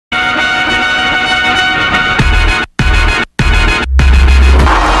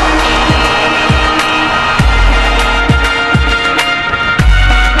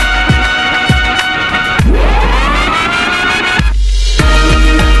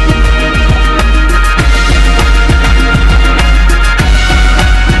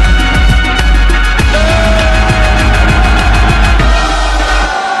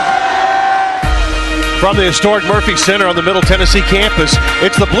From the historic Murphy Center on the Middle Tennessee campus,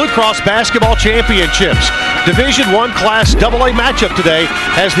 it's the Blue Cross Basketball Championships. Division I Class AA matchup today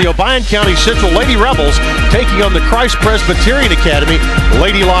has the Obion County Central Lady Rebels taking on the Christ Presbyterian Academy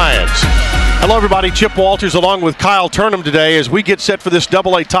Lady Lions. Hello everybody, Chip Walters along with Kyle Turnham today as we get set for this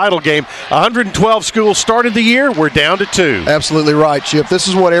AA title game. 112 schools started the year, we're down to 2. Absolutely right, Chip. This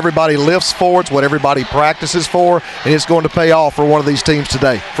is what everybody lives for, it's what everybody practices for, and it's going to pay off for one of these teams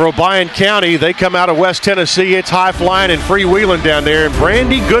today. For Obion County, they come out of West Tennessee. It's high flying and freewheeling down there, and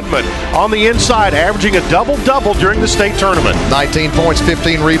Brandy Goodman on the inside averaging a double-double during the state tournament. 19 points,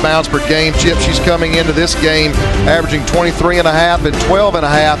 15 rebounds per game. Chip, she's coming into this game averaging 23.5 and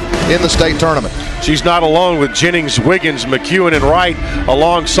 12.5 in the state tournament. She's not alone with Jennings, Wiggins, McEwen, and Wright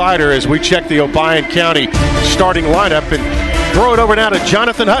alongside her as we check the Obion County starting lineup and throw it over now to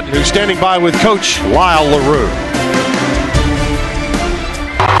Jonathan Hutton, who's standing by with Coach Lyle LaRue.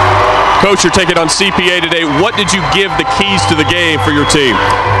 Coach, you're taking on CPA today. What did you give the keys to the game for your team?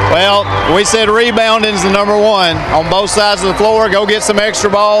 Well, we said rebounding is the number one on both sides of the floor. Go get some extra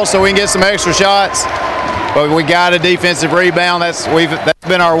balls so we can get some extra shots. But we got a defensive rebound. That's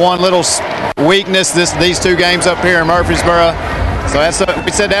been our one little weakness these two games up here in Murfreesboro. So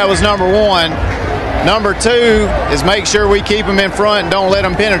we said that was number one. Number two is make sure we keep them in front and don't let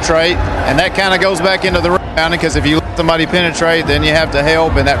them penetrate. And that kind of goes back into the rebounding, because if you let somebody penetrate, then you have to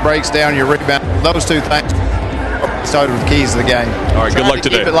help, and that breaks down your rebound. Those two things started with the keys to the game. All right, good luck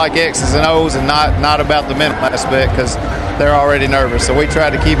today. Keep it like X's and O's and not about the mental aspect, because they're already nervous. So we try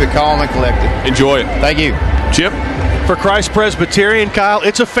to keep it calm and collected. Enjoy it. Thank you. Chip? For Christ Presbyterian, Kyle,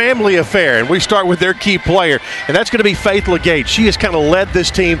 it's a family affair, and we start with their key player, and that's going to be Faith Legate. She has kind of led this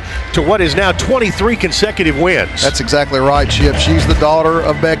team to what is now 23 consecutive wins. That's exactly right, Chip. She's the daughter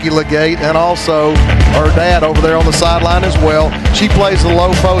of Becky Legate and also her dad over there on the sideline as well. She plays the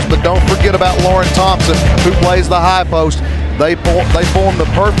low post, but don't forget about Lauren Thompson, who plays the high post. They form the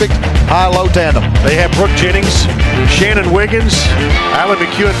perfect high-low tandem. They have Brooke Jennings, Shannon Wiggins, Alan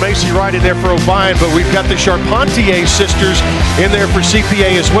McEwen, Macy Wright in there for Obion, but we've got the Charpentier sisters in there for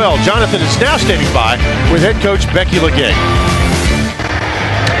CPA as well. Jonathan is now standing by with head coach Becky Legate.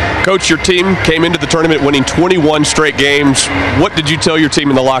 Coach, your team came into the tournament winning 21 straight games. What did you tell your team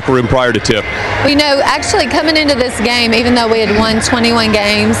in the locker room prior to tip? Well, you know, actually coming into this game, even though we had won 21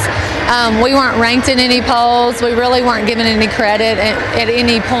 games, we weren't ranked in any polls. We really weren't given any credit at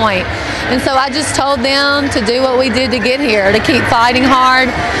any point. And so I just told them to do what we did to get here, to keep fighting hard.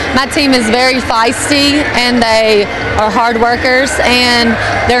 My team is very feisty, and they are hard workers, and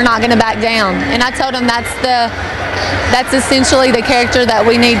they're not going to back down. And I told them that's essentially the character that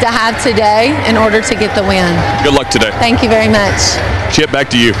we need to have today in order to get the win. Good luck today. Thank you very much. Chip, back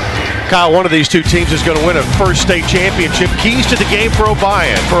to you. Kyle, one of these two teams is going to win a first state championship. Keys to the game for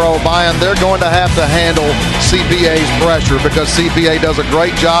Obion. For Obion, they're going to have to handle CPA's pressure, because CPA does a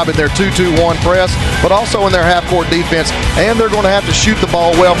great job in their 2-2-1 press, but also in their half-court defense, and they're going to have to shoot the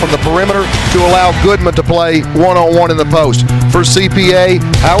ball well from the perimeter to allow Goodman to play one-on-one in the post. For CPA,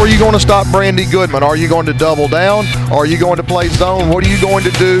 how are you going to stop Brandy Goodman? Are you going to double down? Are you going to play zone? What are you going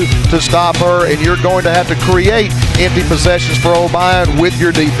to do to stop her? And you're going to have to create empty possessions for Obion with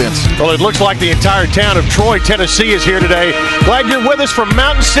your defense. Well, it looks like the entire town of Troy, Tennessee is here today. Glad you're with us from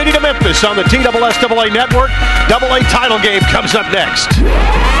Mountain City to Memphis on the TSSAA Network. AA title game comes up next.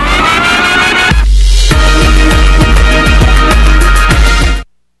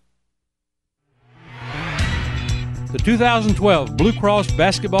 The 2012 Blue Cross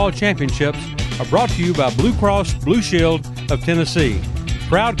Basketball Championships are brought to you by Blue Cross Blue Shield of Tennessee,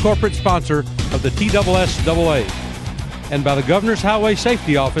 proud corporate sponsor of the TSSAA, and by the Governor's Highway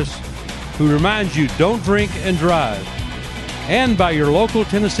Safety Office, who reminds you don't drink and drive, and by your local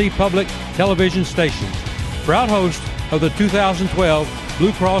Tennessee Public Television station, proud host of the 2012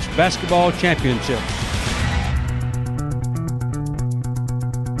 Blue Cross Basketball Championships.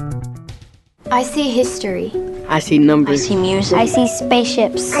 I see history. I see numbers. I see music. I see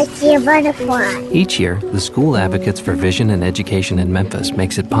spaceships. I see a butterfly. Each year, the School Advocates for Vision and Education in Memphis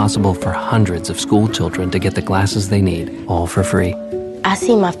makes it possible for hundreds of school children to get the glasses they need, all for free. I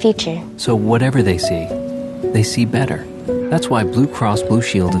see my future. So whatever they see better. That's why Blue Cross Blue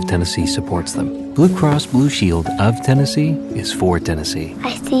Shield of Tennessee supports them. Blue Cross Blue Shield of Tennessee is for Tennessee.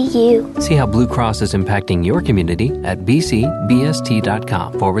 I see you. See how Blue Cross is impacting your community at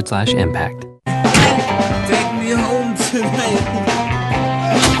bcbst.com/impact. Take me home tonight.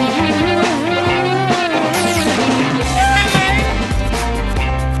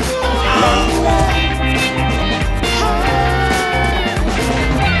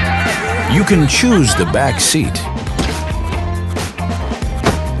 You can choose the back seat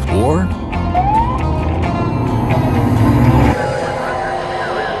or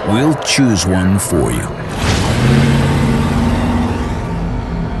We'll choose one for you.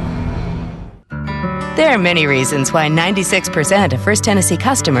 There are many reasons why 96% of First Tennessee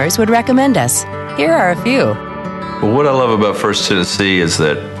customers would recommend us. Here are a few. Well, what I love about First Tennessee is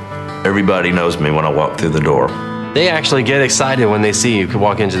that everybody knows me when I walk through the door. They actually get excited when they see you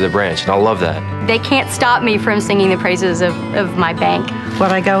walk into the branch, and I love that. They can't stop me from singing the praises of my bank.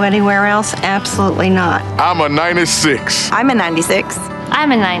 Would I go anywhere else? Absolutely not. I'm a 96. I'm a 96.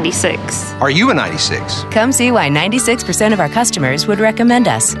 I'm a 96. Are you a 96? Come see why 96% of our customers would recommend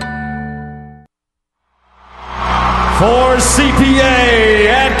us. For CPA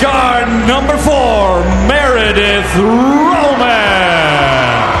at guard number 4, Meredith Roman.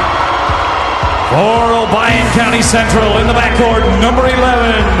 For Obion County Central in the backcourt, number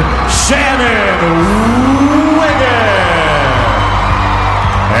 11, Shannon Wiggin.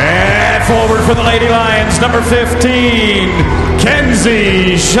 And forward for the Lady Lions, number 15,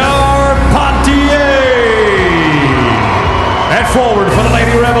 Kenzie Charpentier. At forward for the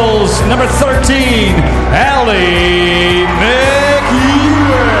Lady Rebels, number 13, Allie McEwen.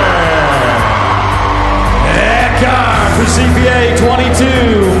 At guard for CPA, 22,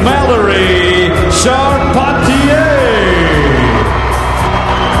 Mallory Charpentier.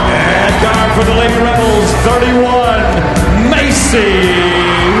 At guard for the Lady Rebels, 31, Macy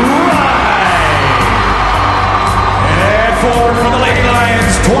Wright. At forward for the Lady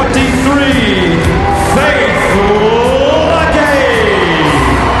Lions, 23, Faith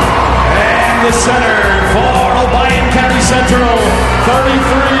the center for Obion County Central, 33,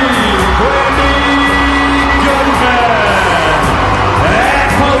 Brandy Goodman. At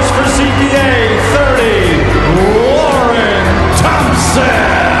post for CPA, 30, Lauren Thompson.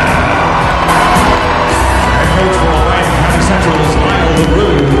 Head coach for Obion County Central is Lyle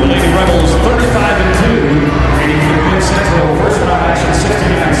LaRue. The Lady Rebels, 35-2, leading the Central first round action,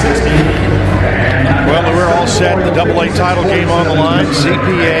 69-60. Well, we're all set. The AA title game on the line.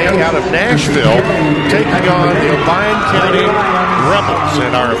 CPA out of Nashville taking on the Obion County Rebels.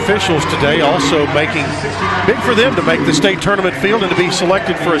 And our officials today also making big for them to make the state tournament field and to be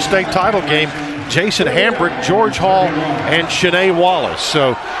selected for a state title game. Jason Hambrick, George Hall, and Shanae Wallace.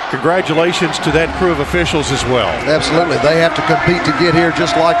 So congratulations to that crew of officials as well. Absolutely. They have to compete to get here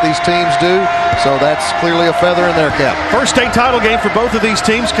just like these teams do. So that's clearly a feather in their cap. First state title game for both of these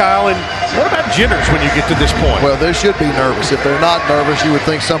teams, Kyle. And what about jitters when you get to this point? Well, they should be nervous. If they're not nervous, you would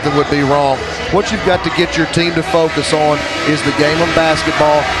think something would be wrong. What you've got to get your team to focus on is the game of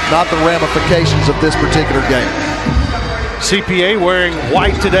basketball, not the ramifications of this particular game. CPA wearing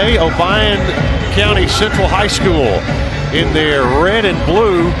white today. Obion County Central High School in their red and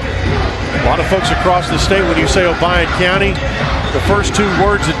blue. A lot of folks across the state, when you say Obion County, the first two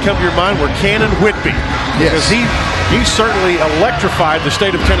words that come to your mind were Cannon Whitby. Yes. Because he certainly electrified the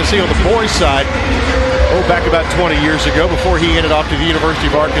state of Tennessee on the boys' side, back about 20 years ago before he headed off to the University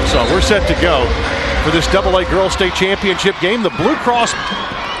of Arkansas. We're set to go for this AA Girls State Championship game, the Blue Cross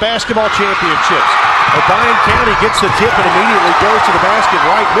Basketball Championships. Obion County gets the tip and immediately goes to the basket.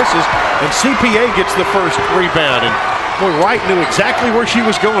 Wright misses, and CPA gets the first rebound. And boy, Wright knew exactly where she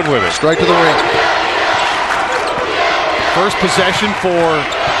was going with it. Straight to the rim. First possession for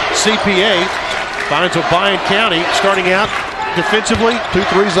CPA finds Obion County starting out defensively.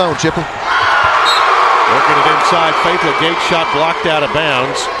 2-3 zone, Chipper. Working it inside. Faith LeGate shot blocked out of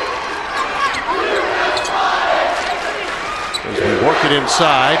bounds. As we work it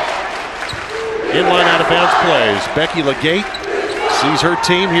inside. Inline out of bounds plays. Becky LeGate sees her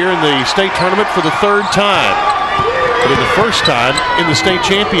team here in the state tournament for the third time, but in the first time in the state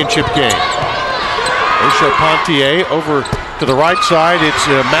championship game. There's Charpentier over to the right side. It's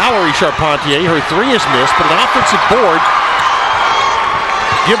Mallory Charpentier. Her three is missed, but an offensive board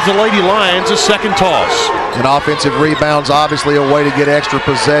gives the Lady Lions a second toss. And offensive rebounds, obviously a way to get extra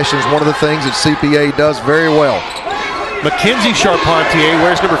possessions. One of the things that CPA does very well. Mackenzie Charpentier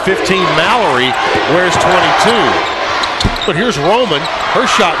wears number 15. Mallory wears 22. But here's Roman. Her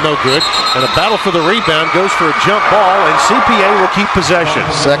shot no good. And a battle for the rebound goes for a jump ball, and CPA will keep possession.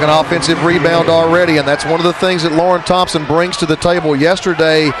 Second offensive rebound already, and that's one of the things that Lauren Thompson brings to the table.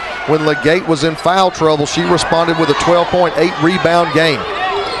 Yesterday, when LeGate was in foul trouble, she responded with a 12.8 rebound game.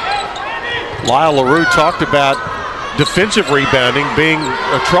 Lyle LaRue talked about defensive rebounding being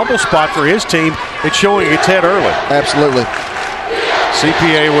a trouble spot for his team. It's showing its head early. Absolutely.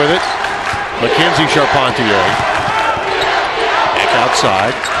 CPA with it. Mackenzie Charpentier. Back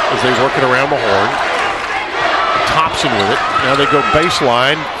outside as they work it around the horn. Thompson with it. Now they go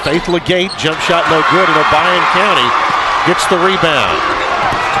baseline. Faith LeGate, jump shot no good, and Obion County gets the rebound.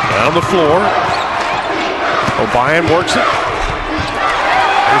 Down the floor. Obion works it.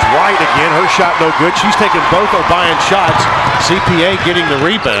 There's Wright again. Her shot no good. She's taken both Obion shots. CPA getting the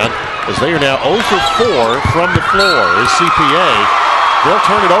rebound as they are now 0 for 4 from the floor. Is CPA. They'll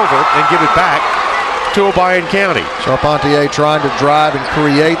turn it over and give it back to Obion County. Charpentier trying to drive and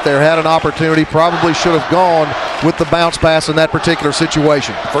create there. Had an opportunity. Probably should have gone with the bounce pass in that particular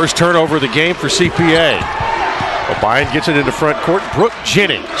situation. First turnover of the game for CPA. Obion gets it into front court. Brooke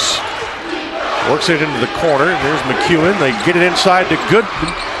Jennings works it into the corner. There's McEwen. They get it inside to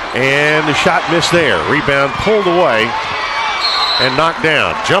Goodman. And the shot missed there. Rebound pulled away and knocked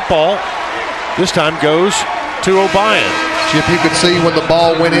down. Jump ball this time goes to Obion. Chip, you could see when the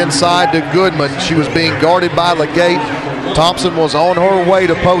ball went inside to Goodman, she was being guarded by Legate. Thompson was on her way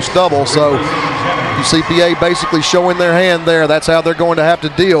to post double, so CPA basically showing their hand there. That's how they're going to have to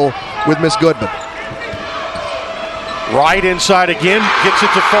deal with Miss Goodman. Wright inside again, gets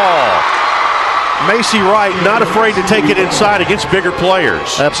it to fall. Macy Wright not afraid to take it inside against bigger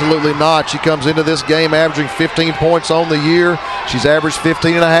players. Absolutely not. She comes into this game averaging 15 points on the year. She's averaged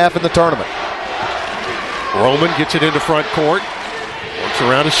 15.5 in the tournament. Roman gets it into front court. Works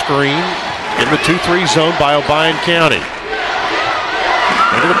around a screen in the 2-3 zone by Obion County.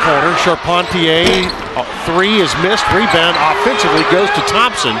 Into the corner. Charpentier, 3 is missed. Rebound offensively goes to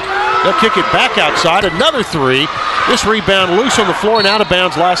Thompson. They'll kick it back outside. Another 3. This rebound loose on the floor and out of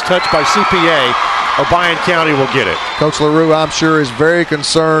bounds. Last touch by CPA. Obion County will get it. Coach LaRue, I'm sure, is very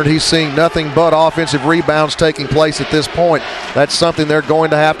concerned. He's seeing nothing but offensive rebounds taking place at this point. That's something they're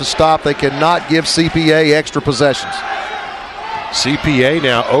going to have to stop. They cannot give CPA extra possessions. CPA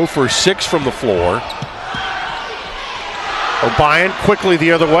now 0 for 6 from the floor. Obion quickly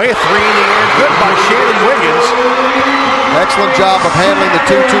the other way. A 3 in the air. Good by Shannon Wiggins. Excellent job of handling the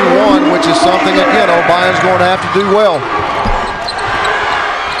 2-2-1, which is something, again, Obion's going to have to do well.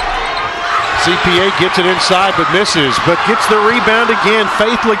 CPA gets it inside but misses, but gets the rebound again.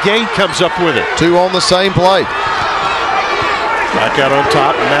 Faith Legate comes up with it. 2 on the same play. Back out on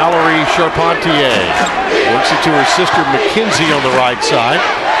top, Mallory Charpentier. Works it to her sister Mackenzie on the right side.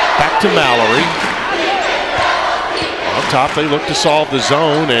 Back to Mallory. On top, they look to solve the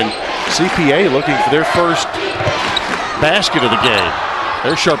zone, and CPA looking for their first basket of the game.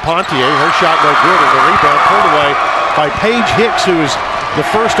 There's Charpentier. Her shot no good, and the rebound pulled away by Paige Hicks, who is the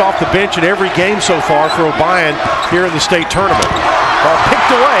first off the bench in every game so far for Obion here in the state tournament. Ball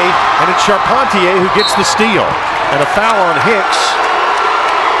picked away, and it's Charpentier who gets the steal. And a foul on Hicks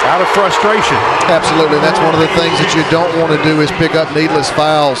out of frustration. Absolutely. That's one of the things that you don't want to do is pick up needless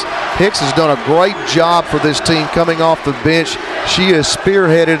fouls. Hicks has done a great job for this team coming off the bench. She has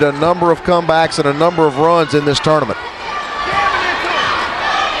spearheaded a number of comebacks and a number of runs in this tournament.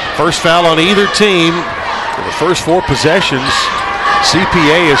 First foul on either team in the first 4 possessions.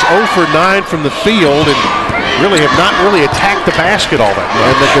 CPA is 0 for 9 from the field and really have not really attacked the basket all that much.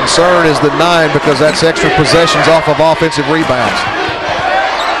 And the concern is the 9 because that's extra possessions off of offensive rebounds.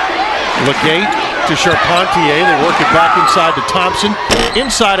 Legate to Charpentier. They work it back inside to Thompson.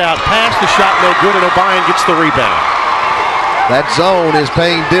 Inside out pass. The shot no good, and Obion gets the rebound. That zone is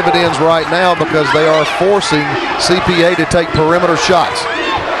paying dividends right now because they are forcing CPA to take perimeter shots.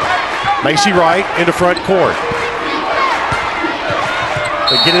 Macy Wright into front court.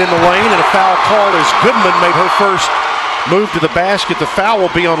 They get it in the lane, and a foul called as Goodman made her first move to the basket. The foul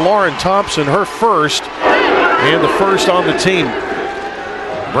will be on Lauren Thompson, her first, and the first on the team.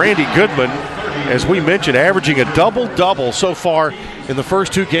 Brandy Goodman, as we mentioned, averaging a double-double so far in the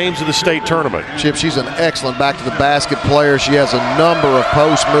first 2 games of the state tournament. Chip, she's an excellent back-to-the-basket player. She has a number of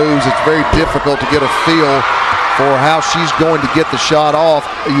post moves. It's very difficult to get a feel for how she's going to get the shot off.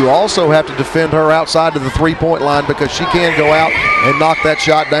 You also have to defend her outside of the 3-point line because she can go out and knock that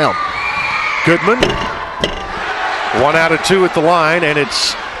shot down. Goodman, 1 out of 2 at the line, and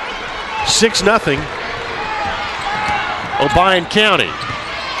it's 6-0. Obion County.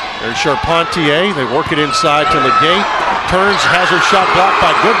 There's Charpentier. They work it inside to Legate. Turns, has her shot blocked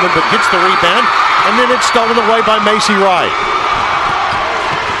by Goodman, but gets the rebound, and then it's stolen away by Macy Wright.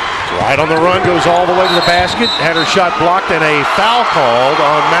 Right on the run, goes all the way to the basket. Had her shot blocked and a foul called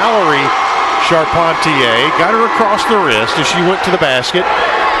on Mallory Charpentier. Got her across the wrist as she went to the basket.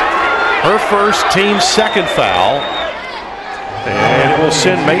 Her first, team's second foul. And it will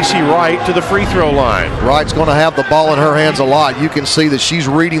send Macy Wright to the free throw line. Wright's going to have the ball in her hands a lot. You can see that she's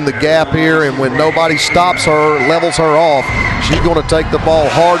reading the gap here, and when nobody stops her, levels her off, she's going to take the ball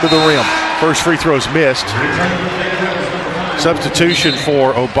hard to the rim. First free throw's missed. Substitution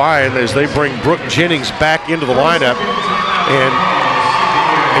for Obion as they bring Brooke Jennings back into the lineup. And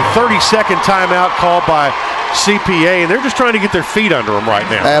a 30-second timeout called by CPA, and they're just trying to get their feet under them right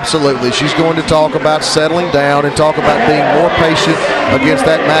now. Absolutely. She's going to talk about settling down and talk about being more patient against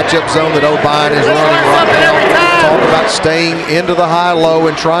that matchup zone that Obion is running right now. Talk about staying into the high-low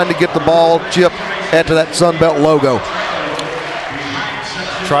and trying to get the ball chipped into that Sunbelt logo.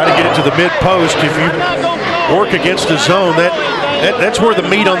 Try to get it to the mid-post. If you work against a zone, that's where the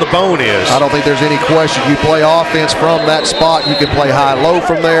meat on the bone is. I don't think there's any question. You play offense from that spot. You can play high-low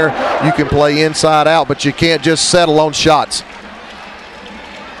from there. You can play inside-out, but you can't just settle on shots.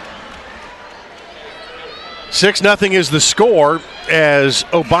 6-0 is the score as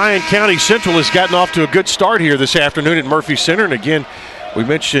Obion County Central has gotten off to a good start here this afternoon at Murphy Center. And again, we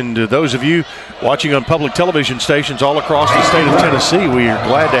mentioned those of you watching on public television stations all across the state of Tennessee, we are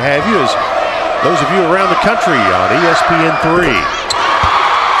glad to have you, as those of you around the country on ESPN3.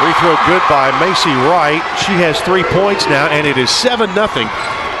 Free throw good by Macy Wright. She has 3 points now, and it is 7-0.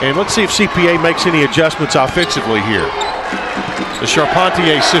 And let's see if CPA makes any adjustments offensively here. The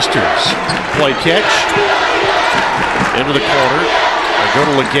Charpentier sisters play catch. Into the corner. They go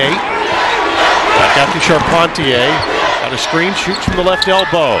to Legate. Back out to Charpentier. Got a screen, shoots from the left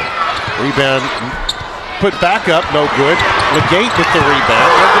elbow. Rebound put back up, no good. Legate with the rebound.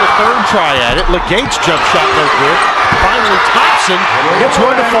 They'll get a third try at it. Legate's jump shot, no good. Finally, Thompson gets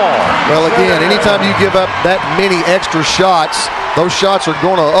one to fall. Well, again, anytime you give up that many extra shots, those shots are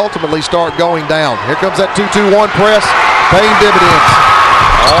going to ultimately start going down. Here comes that 2-2-1 press, paying dividends.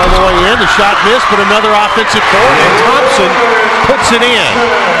 All the way in, the shot missed, but another offensive board, and Thompson puts it in.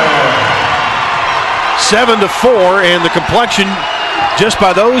 7-4, and the complexion just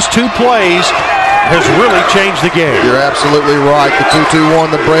by those two plays has really changed the game. You're absolutely right. The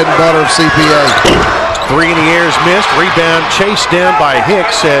 2-2-1, the bread and butter of CPA. Three in the air is missed. Rebound chased down by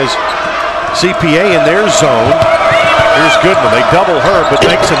Hicks as CPA in their zone. Here's Goodman. They double her, but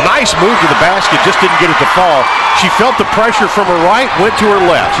makes a nice move to the basket. Just didn't get it to fall. She felt the pressure from her right, went to her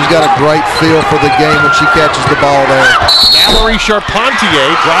left. She's got a great feel for the game when she catches the ball there. Mallory Charpentier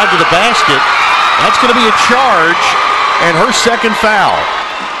drive to the basket. That's going to be a charge and her second foul.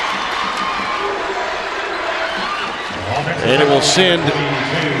 And it will send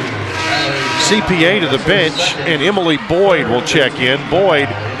CPA to the bench, and Emily Boyd will check in. Boyd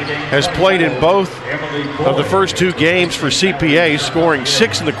has played in both of the first two games for CPA, scoring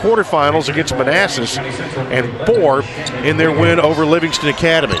 6 in the quarterfinals against Manassas and 4 in their win over Livingston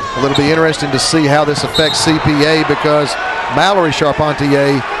Academy. Well, it'll be interesting to see how this affects CPA because Mallory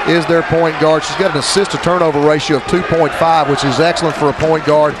Charpentier is their point guard. She's got an assist-to-turnover ratio of 2.5, which is excellent for a point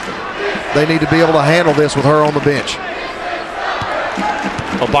guard. They need to be able to handle this with her on the bench.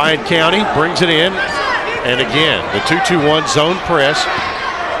 Obion County brings it in, and again, the 2-2-1 zone press.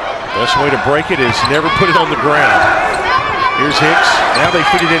 Best way to break it is never put it on the ground. Here's Hicks. Now they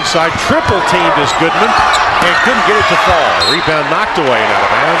feed it inside. Triple teamed is Goodman, and couldn't get it to fall. Rebound knocked away and out of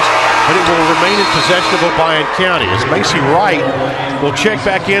bounds, but it will remain in possession of Obion County as Macy Wright will check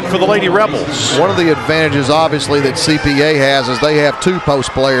back in for the Lady Rebels. One of the advantages, obviously, that CPA has is they have two post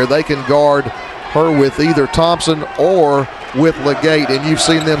player. They can guard her with either Thompson or with Legate, and you've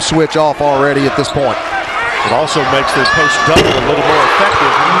seen them switch off already at this point. It also makes their post double a little more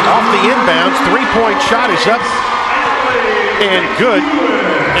effective. Off the inbounds, three-point shot is up and good.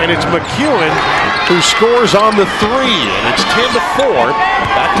 And it's McEwen who scores on the three, and it's 10-4,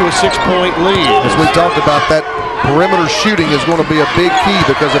 back to a 6-point lead. As we talked about, that perimeter shooting is going to be a big key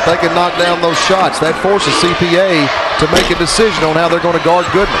because if they can knock down those shots, that forces CPA to make a decision on how they're going to guard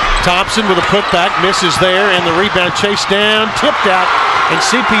Goodman. Thompson with a putback, misses there, and the rebound chased down, tipped out, and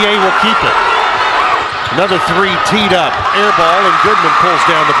CPA will keep it. Another three teed up, air ball, and Goodman pulls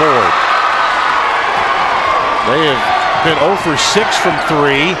down the board. They have been 0 for 6 from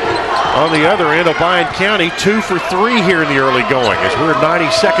 3. On the other end, Obion County 2 for 3 here in the early going as we're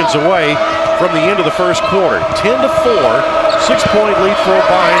 90 seconds away from the end of the first quarter. 10-4, 6-point lead for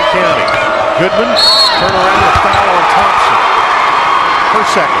Obion County. Goodman, turn around and foul on Thompson. Her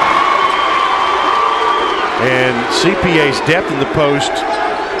second. And CPA's depth in the post,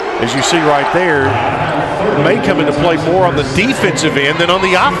 as you see right there, may come into play more on the defensive end than on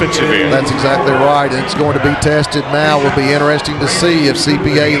the offensive end. That's exactly right. And it's going to be tested now. Will be interesting to see if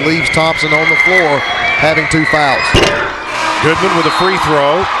CPA leaves Thompson on the floor having 2 fouls. Goodman with a free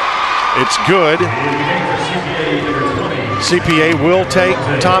throw. It's good. CPA will take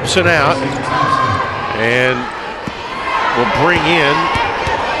Thompson out and will bring in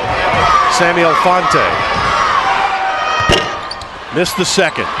Samuel Fonte. Missed the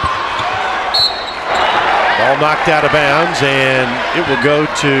second. Ball knocked out of bounds, and it will go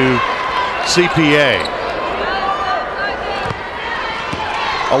to CPA.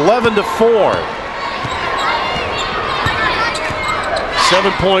 11-4.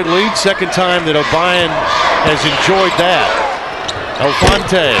 7-point lead, second time that Obion has enjoyed that.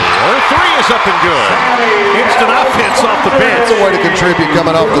 Elfonte, her three is up and good. Instant offense off the bench. That's a way to contribute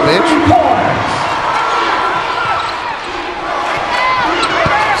coming off the bench.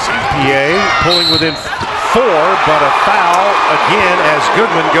 CPA pulling within 4, but a foul again as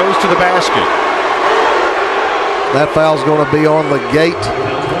Goodman goes to the basket. That foul's going to be on the gate.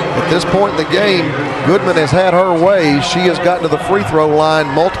 At this point in the game, Goodman has had her way. She has gotten to the free throw line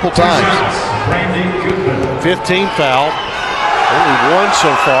multiple times. 15 foul. Only one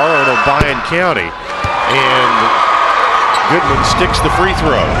so far on Obion County. And Goodman sticks the free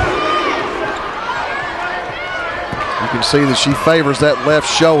throw. You can see that she favors that left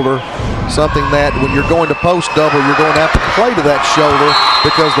shoulder, something that when you're going to post double, you're going to have to play to that shoulder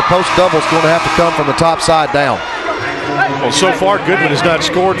because the post double is going to have to come from the top side down. Well, so far Goodman has not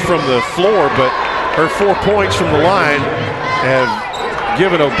scored from the floor, but her 4 points from the line have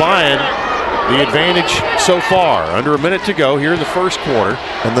given Obion the advantage so far. Under a minute to go here in the first quarter.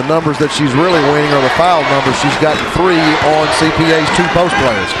 And the numbers that she's really winning are the foul numbers. She's gotten 3 on CPA's 2 post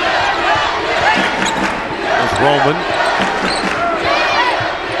players. With Roman.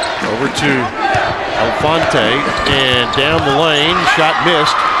 Over to Elfonte, and down the lane, shot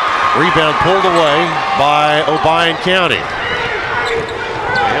missed. Rebound pulled away by Obion County.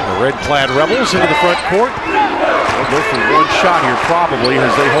 And the red-clad Rebels into the front court. They'll go for one shot here probably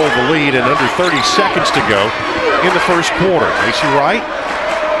as they hold the lead and under 30 seconds to go in the first quarter. Macy Wright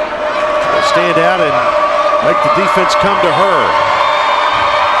will stand out and make the defense come to her.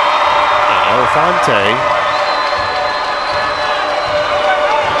 And Elfonte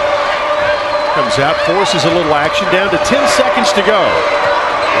comes out, forces a little action, down to 10 seconds to go.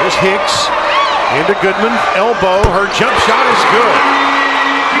 There's Hicks into Goodman, elbow, her jump shot is good.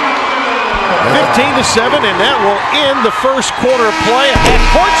 15-7, and that will end the first quarter of play. A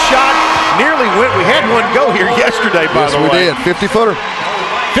half-court shot nearly went. We had one go here yesterday, by the way. Yes, we did. 50-footer.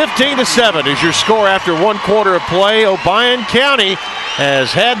 15-7 is your score after 1 quarter of play. Obion County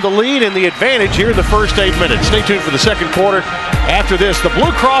has had the lead and the advantage here in the first 8 minutes. Stay tuned for the second quarter. After this, the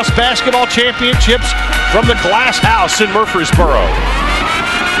Blue Cross Basketball Championships from the Glass House in Murfreesboro.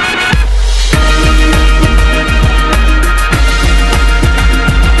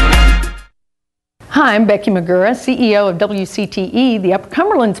 Hi, I'm Becky Magura, CEO of WCTE, the Upper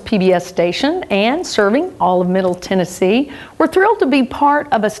Cumberland's PBS station, and serving all of Middle Tennessee. We're thrilled to be part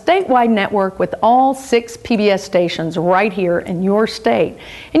of a statewide network with all 6 PBS stations right here in your state.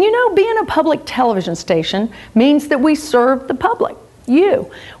 And you know, being a public television station means that we serve the public. You.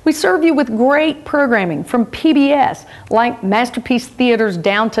 We serve you with great programming from PBS, like Masterpiece Theater's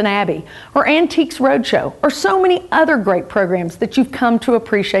Downton Abbey, or Antiques Roadshow, or so many other great programs that you've come to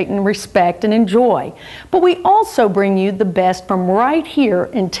appreciate and respect and enjoy. But we also bring you the best from right here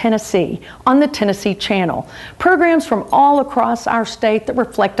in Tennessee on the Tennessee Channel. Programs from all across our state that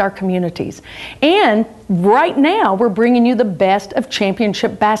reflect our communities. And right now, we're bringing you the best of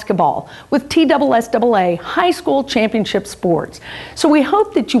championship basketball with TSSAA high school championship sports. So we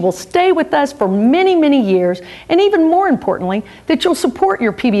hope that you will stay with us for many, many years, and even more importantly, that you'll support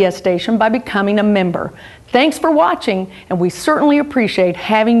your PBS station by becoming a member. Thanks for watching, and we certainly appreciate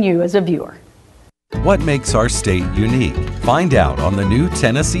having you as a viewer. What makes our state unique? Find out on the new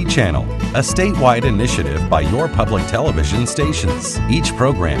Tennessee Channel, a statewide initiative by your public television stations. Each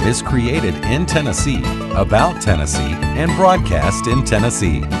program is created in Tennessee, about Tennessee, and broadcast in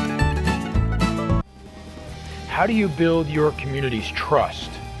Tennessee. How do you build your community's trust?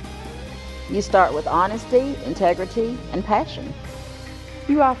 You start with honesty, integrity, and passion.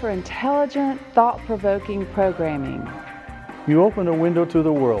 You offer intelligent, thought-provoking programming. You open a window to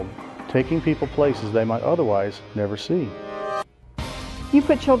the world, taking people places they might otherwise never see. You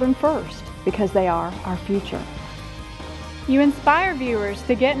put children first because they are our future. You inspire viewers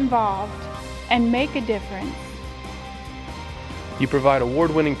to get involved and make a difference. You provide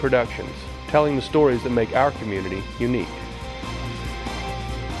award-winning productions, telling the stories that make our community unique.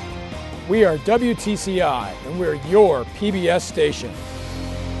 We are WTCI, and we're your PBS station.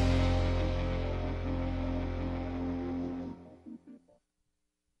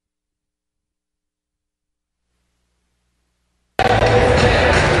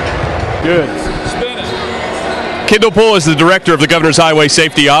 Good. Kendall Poole is the director of the Governor's Highway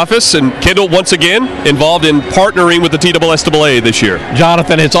Safety Office, and Kendall, once again, involved in partnering with the TSSAA this year.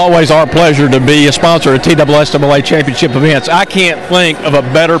 Jonathan, it's always our pleasure to be a sponsor of TSSAA championship events. I can't think of a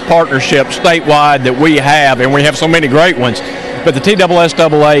better partnership statewide that we have, and we have so many great ones, but the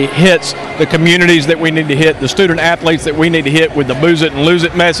TSSAA hits the communities that we need to hit, the student athletes that we need to hit with the booze it and lose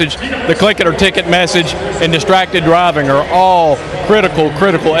it message, the click it or ticket message, and distracted driving are all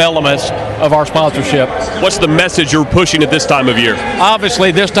critical elements of our sponsorship. What's the message you're pushing at this time of year?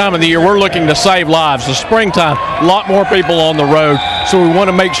 Obviously, this time of the year, we're looking to save lives. The springtime, a lot more people on the road, so we want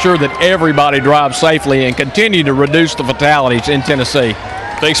to make sure that everybody drives safely and continue to reduce the fatalities in Tennessee.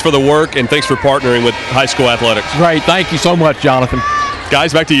 Thanks for the work, and thanks for partnering with high school athletics. Great. Thank you so much, Jonathan.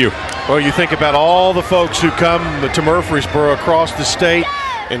 Guys, back to you. Well, you think about all the folks who come to Murfreesboro across the state,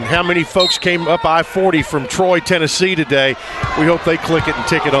 and how many folks came up I-40 from Troy, Tennessee today. We hope they click it and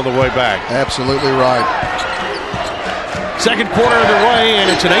ticket on the way back. Absolutely right. Second quarter underway, and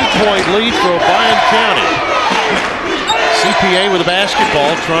it's an 8-point lead for Obion County. CPA with a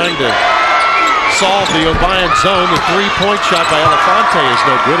basketball trying to solve the Obion zone. The three-point shot by Elefante is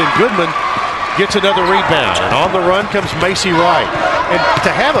no good, and Goodman gets another rebound. And on the run comes Macy Wright. And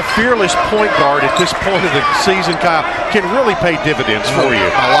to have a fearless point guard at this point of the season, Kyle, can really pay dividends for you.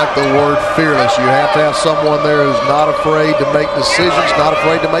 I like the word fearless. You have to have someone there who's not afraid to make decisions, not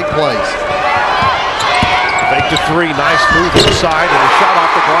afraid to make plays. Fake to three, nice move inside, and a shot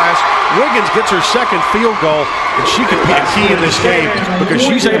off the glass. Wiggins gets her second field goal, and she could be a key in this game because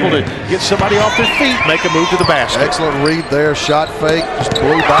she's able to get somebody off their feet, make a move to the basket. Excellent read there, shot fake, just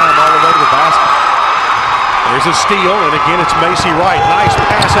blew by him all the way to the basket. There's a steal, and again it's Macy Wright. Nice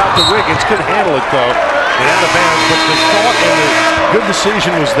pass out to Wiggins, couldn't handle it though, and out of bounds, but the thought and the good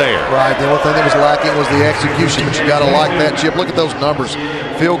decision was there. Right, the only thing that was lacking was the execution, but you got to like that, Chip. Look at those numbers.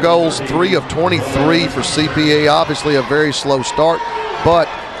 Field goals, 3 of 23 for CPA, obviously a very slow start, but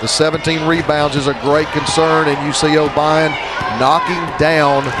the 17 rebounds is a great concern, and you see Obion knocking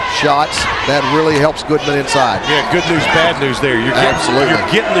down shots. That really helps Goodman inside. Yeah, good news, bad news there. You're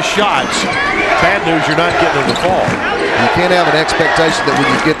getting the shots. Bad news, you're not getting them to fall. You can't have an expectation that when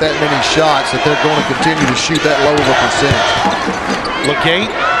you get that many shots that they're going to continue to shoot that low of a percentage. Legate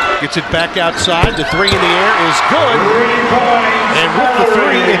gets it back outside. The three in the air is good. And with the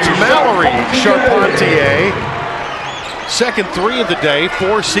three, it's Mallory Charpentier. Second three of the day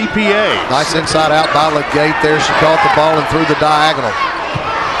for CPA. Nice inside out by Legate there. She caught the ball and threw the diagonal.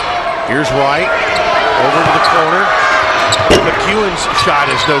 Here's Wright. Over to the corner. McEwen's shot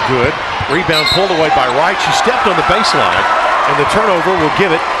is no good. Rebound pulled away by Wright. She stepped on the baseline, and the turnover will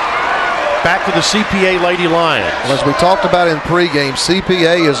give it back to the CPA Lady Lions. Well, as we talked about in pregame,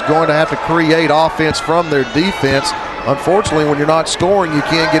 CPA is going to have to create offense from their defense. Unfortunately, when you're not scoring, you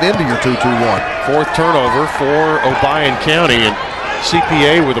can't get into your 2-2-1. Fourth turnover for Obion County, and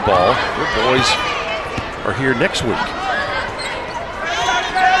CPA with the ball. Their boys are here next week.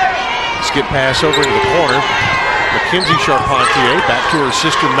 Skip pass over into the corner. Mackenzie Charpentier back to her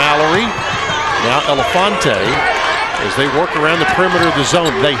sister Mallory. Now Elefante as they work around the perimeter of the zone.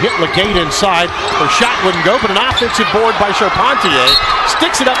 They hit Legate inside. Her shot wouldn't go, but an offensive board by Charpentier.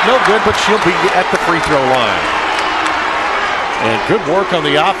 Sticks it up, no good, but she'll be at the free throw line. And good work on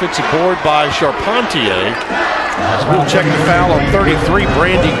the offensive board by Charpentier. As we'll check the foul on 33,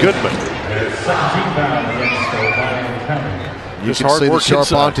 Brandy Goodman. You can see that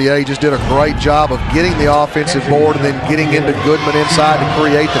Charpentier just did a great job of getting the offensive board and then getting into Goodman inside to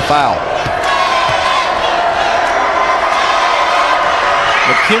create the foul.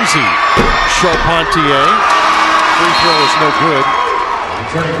 Mackenzie Charpentier. Free throw is no good.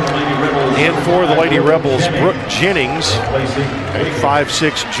 And for the Lady Rebels, Brooke Jennings, a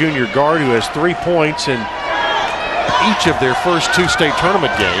 5'6" junior guard who has 3 points in each of their first 2 state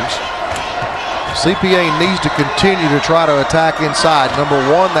tournament games. CPA needs to continue to try to attack inside. Number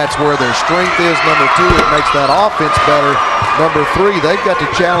 1, that's where their strength is. Number 2, it makes that offense better. Number 3, they've got to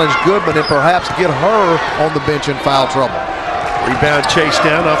challenge Goodman and perhaps get her on the bench in foul trouble. Rebound chase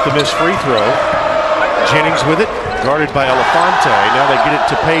down off the missed free throw. Jennings with it, guarded by Elefante. Now they get it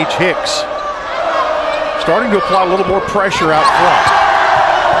to Paige Hicks. Starting to apply a little more pressure out front.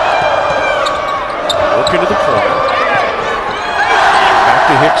 Work into the corner. Back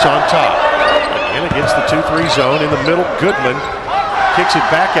to Hicks on top. And against the 2-3 zone in the middle, Goodman kicks it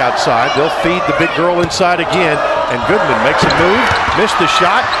back outside. They'll feed the big girl inside again, and Goodman makes a move, missed the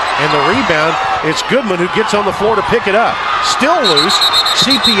shot, and the rebound. It's Goodman who gets on the floor to pick it up. Still loose.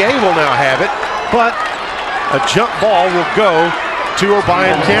 CPA will now have it, but a jump ball will go to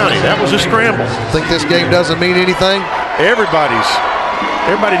Obion County. That was a scramble. Think this game doesn't mean anything? Everybody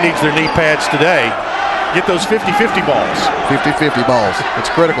needs their knee pads today. Get those 50-50 balls. 50-50 balls.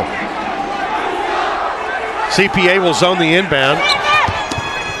 It's critical. CPA will zone the inbound.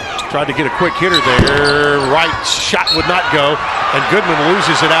 Tried to get a quick hitter there. Wright's shot would not go, and Goodman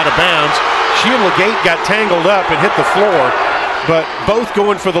loses it out of bounds. She and Legate got tangled up and hit the floor. but both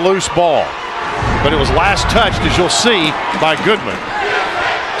going for the loose ball. But it was last touched, as you'll see, by Goodman.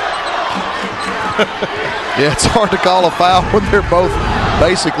 Yeah, it's hard to call a foul when they're both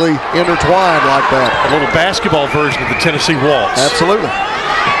basically intertwined like that. A little basketball version of the Tennessee waltz. Absolutely.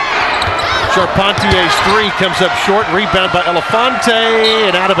 Charpentier's three comes up short, rebound by Elefante,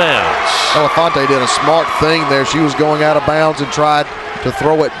 and out of bounds. Elefante did a smart thing there. She was going out of bounds and tried to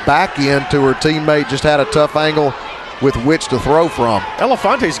throw it back in to her teammate. Just had a tough angle with which to throw from.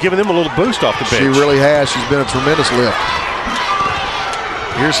 Elefante's giving them a little boost off the bench. She really has. She's been a tremendous lift.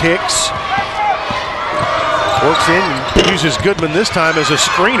 Here's Hicks. Works in, uses Goodman this time as a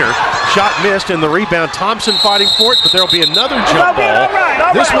screener. Shot missed, and the rebound. Thompson fighting for it, but there'll be another jump ball.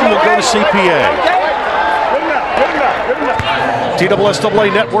 This one will go to CPA.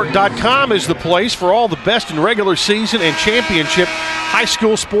 TSSAA is the place for all the best in regular season and championship high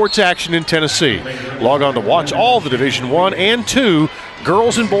school sports action in Tennessee. Log on to watch all the Division I and II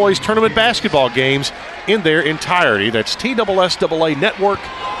girls and boys tournament basketball games in their entirety. That's TSSAA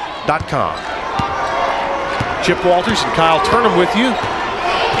Chip Walters and Kyle Turnham with you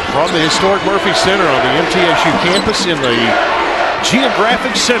from the historic Murphy Center on the MTSU campus in the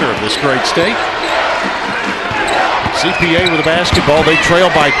geographic center of this great state. CPA with the basketball. They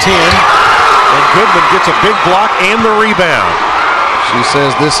trail by 10, and Goodman gets a big block and the rebound. She says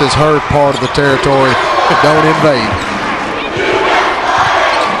this is her part of the territory. Don't invade.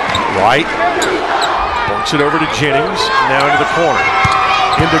 Wright works it over to Jennings, now into the corner.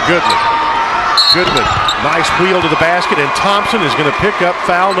 Into Goodman. Goodman, nice wheel to the basket, and Thompson is going to pick up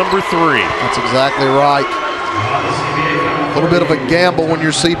foul number 3. That's exactly right. A little bit of a gamble when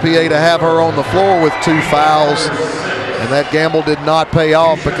you're CPA to have her on the floor with 2 fouls, and that gamble did not pay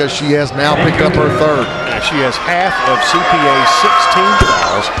off because she has now picked up her 3rd. She has half of CPA's 16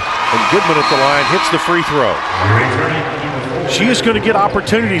 fouls, and Goodman at the line hits the free throw. She is going to get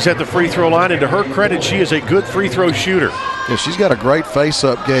opportunities at the free throw line, and to her credit, she is a good free throw shooter. Yeah, she's got a great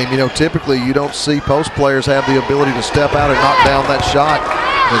face-up game. You know, typically you don't see post players have the ability to step out and knock down that shot.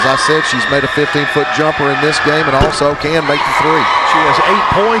 As I said, she's made a 15-foot jumper in this game and also can make the 3. She has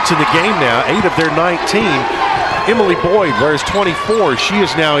 8 points in the game now, 8 of their 19. Emily Boyd wears 24. She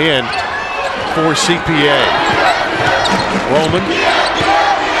is now in for CPA. Roman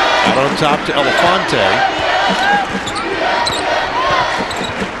out on top to Elefante.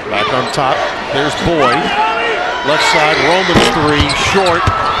 Back on top, there's Boyd. Left side, Roman's 3, short.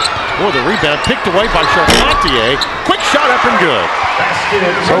 Boy, the rebound picked away by Charpentier. Quick shot up and good.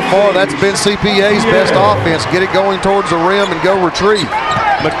 So far, that's been CPA's best offense. Get it going towards the rim and go retrieve.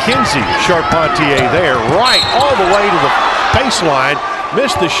 Mackenzie Charpentier there, right all the way to the baseline.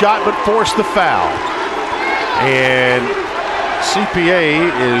 Missed the shot, but forced the foul. And CPA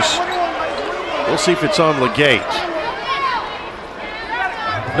is, we'll see if it's on Legate.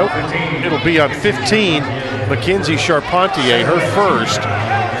 Nope, it'll be on 15, Mackenzie Charpentier, her first.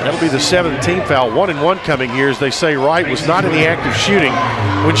 That'll be the 17th foul. 1-and-1 coming here, as they say Wright was not in the act of shooting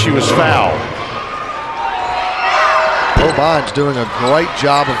when she was fouled. Obion's doing a great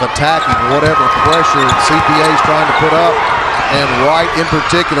job of attacking whatever pressure CPA is trying to put up, and Wright in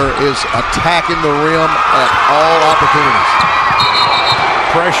particular is attacking the rim at all opportunities.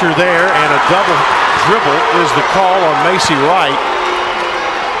 Pressure there, and a double dribble is the call on Macy Wright.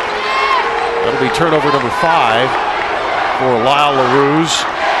 That'll be turnover number 5 for Lyle LaRue's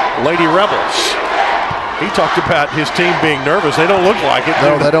Lady Rebels. He talked about his team being nervous. They don't look like it.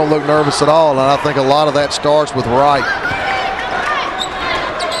 No, they don't look nervous at all, and I think a lot of that starts with Wright.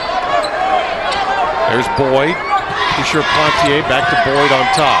 There's Boyd to Charpentier, back to Boyd on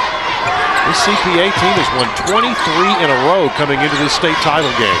top. This CPA team has won 23 in a row coming into this state title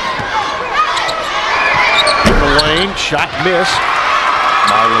game. In the lane, shot missed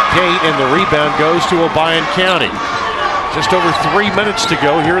by Legate, and the rebound goes to Obion County. Just over 3 minutes to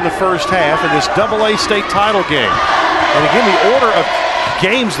go here in the first half in this AA state title game. And again, the order of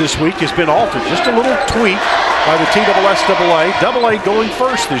games this week has been altered. Just a little tweak by the TSSAA. AA going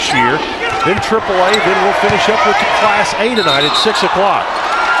first this year, then AAA, then we'll finish up with the Class A tonight at 6 o'clock.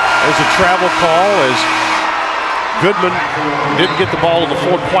 There's a travel call as Goodman didn't get the ball on the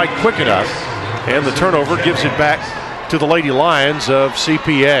floor quite quick enough, and the turnover gives it back to the Lady Lions of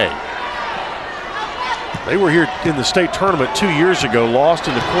CPA. They were here in the state tournament 2 years ago, lost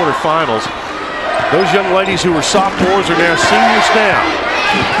in the quarterfinals. Those young ladies who were sophomores are now seniors now.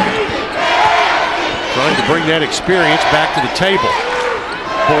 Trying to bring that experience back to the table.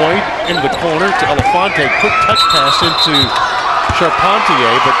 Boyd into the corner to Elefante. Quick touch pass into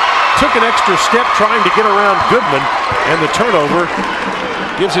Charpentier, but took an extra step trying to get around Goodman, and the turnover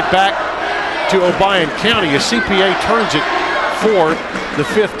gives it back to Obion County as CPA turns it for the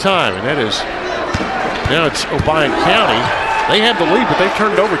 5th time, and that is now it's Obion County. They have the lead, but they've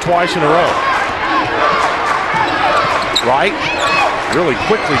turned it over twice in a row. Wright really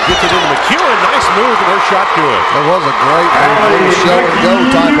quickly gets it into McEwen. Nice move, and her shot good. That was a great show and go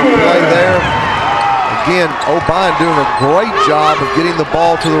type of play there. Again, Obion doing a great job of getting the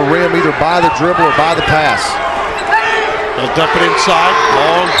ball to the rim, either by the dribble or by the pass. They'll dump it inside.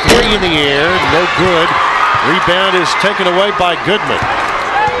 Long 3 in the air, no good. Rebound is taken away by Goodman.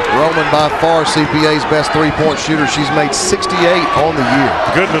 Roman by far CPA's best three-point shooter. She's made 68 on the year.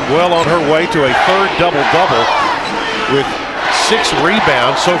 Goodman well on her way to a 3rd double-double with 6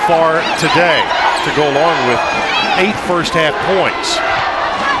 rebounds so far today to go along with 8 first-half points.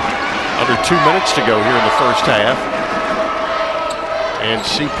 Under 2 minutes to go here in the first half. And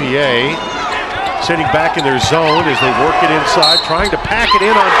CPA sitting back in their zone as they work it inside, trying to pack it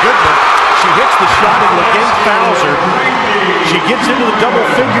in on Goodman. She hits the shot and Legate fouls her. She gets into the double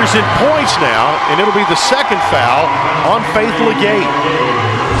figures in points now, and it'll be the 2nd foul on Faith Legate.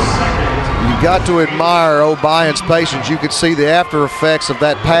 You got to admire Obion's patience. You could see the after effects of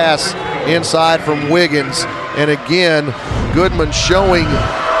that pass inside from Wiggins. And again, Goodman showing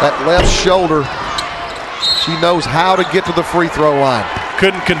that left shoulder. She knows how to get to the free throw line.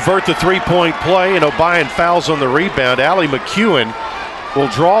 Couldn't convert the 3-point play, and Obion fouls on the rebound. Allie McEwen will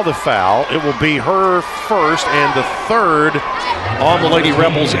draw the foul. It will be her first and the 3rd on the Lady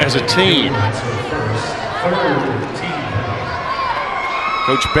Rebels as a team.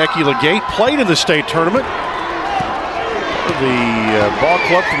 Coach Becky Legate played in the state tournament for the ball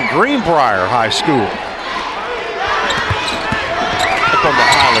club from Greenbrier High School. Up on the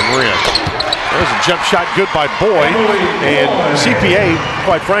Highland rim. There's a jump shot good by Boyd, and CPA,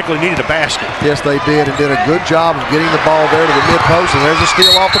 quite frankly, needed a basket. Yes, they did, and did a good job of getting the ball there to the mid-post, and there's a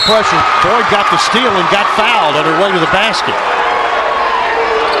steal off the pressure. Boyd got the steal and got fouled on her way to the basket.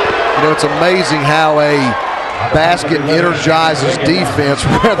 You know, it's amazing how a basket energizes defense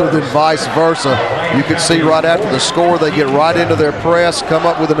rather than vice versa. You can see right after the score, they get right into their press, come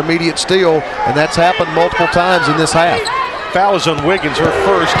up with an immediate steal, and that's happened multiple times in this half. Foul is on Wiggins, her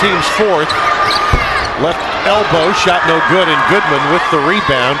first, team's 4th. Left elbow, shot no good, and Goodman with the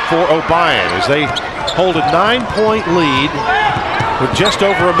rebound for Obion as they hold a 9-point lead with just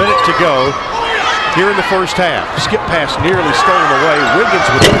over a minute to go here in the first half. Skip pass nearly stolen away. Wiggins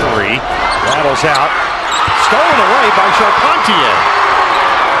with the 3, rattles out. Stolen away by Charpentier.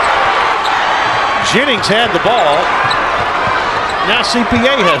 Jennings had the ball. Now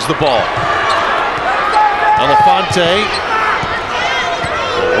CPA has the ball. Elefante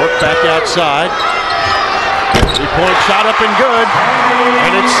will work back outside. 3-point shot up and good.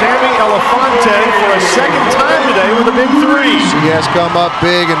 And it's Sammy Elefante for a 2nd time today with a big 3. She has come up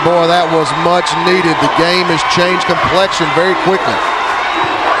big, and boy, that was much needed. The game has changed complexion very quickly.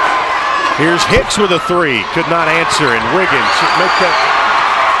 Here's Hicks with a 3. Could not answer, and Wiggins make that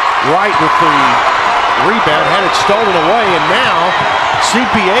right with the rebound. Had it stolen away, and now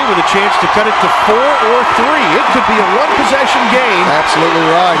CPA with a chance to cut it to 4 or 3. It could be a 1-possession game. Absolutely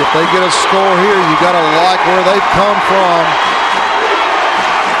right. If they get a score here, you got to like where they've come from.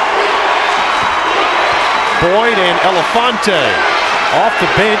 Boyd and Elefante off the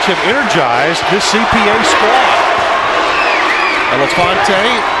bench have energized this CPA squad. Elefante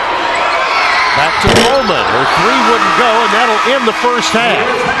back to Roman. Her 3 wouldn't go, and that'll end the first half.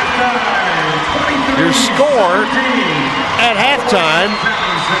 Your score at halftime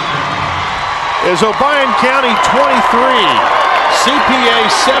is Obion County 23, CPA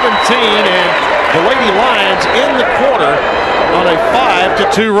 17, and the Lady Lions in the quarter on a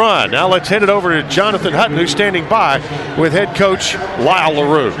 5-2 run. Now let's head it over to Jonathan Hutton, who's standing by with head coach Lyle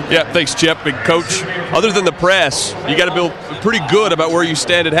LaRue. Yeah, thanks, Chip. Big coach. Other than the press, you got to feel pretty good about where you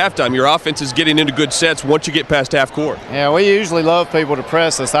stand at halftime. Your offense is getting into good sets once you get past half court. Yeah, we usually love people to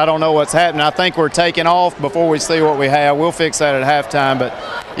press us. I don't know what's happening. I think we're taking off before we see what we have. We'll fix that at halftime. But,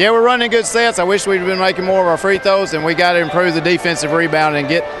 yeah, we're running good sets. I wish we'd been making more of our free throws, and we got to improve the defensive rebound and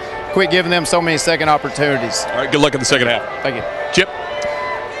quit giving them so many second opportunities. All right, good luck in the second half. Thank you. Chip.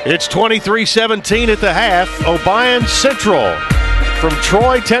 It's 23-17 at the half. Obion Central from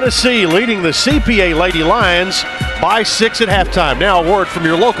Troy, Tennessee, leading the CPA Lady Lions by 6 at halftime. Now a word from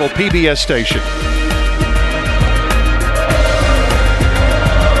your local PBS station.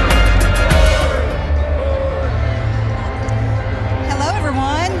 Hello,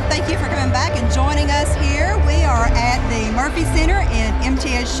 everyone. Thank you for coming back and joining us here. We are at the Murphy Center in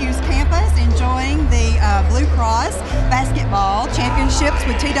MTSU. Hughes campus enjoying the Blue Cross basketball championships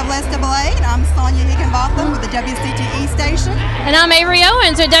with TSSAA, and I'm Sonia Higginbotham with the WCTE station. And I'm Avery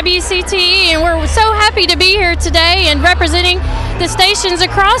Owens at WCTE, and we're so happy to be here today and representing the stations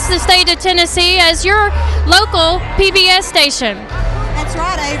across the state of Tennessee as your local PBS station. That's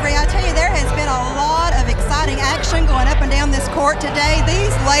right, Avery. I tell you, there has been a lot of exciting action going up and down this court today.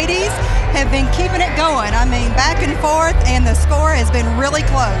 These ladies have been keeping it going. I mean, back and forth, and the score has been really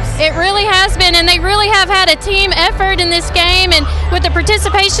close. It really has been, and they really have had a team effort in this game, and with the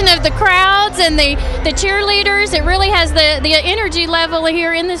participation of the crowds and the cheerleaders, it really has the energy level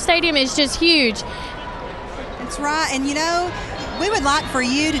here in the stadium is just huge. That's right, and you know, we would like for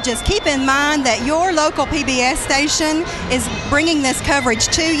you to just keep in mind that your local PBS station is bringing this coverage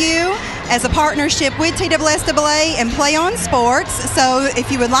to you as a partnership with TSSAA and Play On Sports. So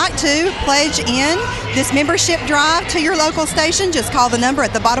if you would like to pledge in this membership drive to your local station, just call the number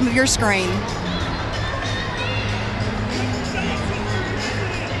at the bottom of your screen.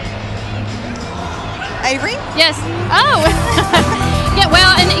 Avery? Yes. Oh. Yeah,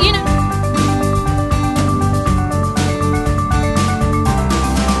 well, and you know,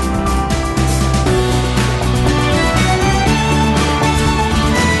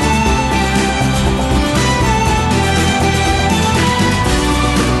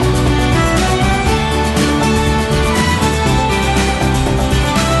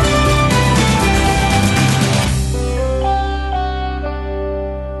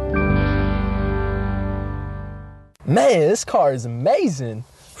 man, this car is amazing.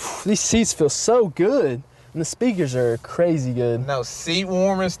 These seats feel so good, and the speakers are crazy good. No, seat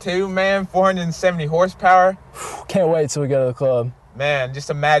warmers too, man. 470 horsepower. Can't wait till we go to the club. Man, just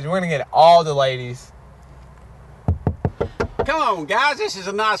imagine, we're gonna get all the ladies. Come on, guys, this is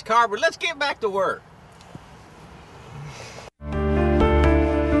a nice car, but let's get back to work.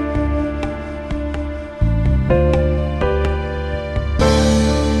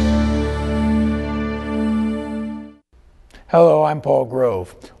 Hello, I'm Paul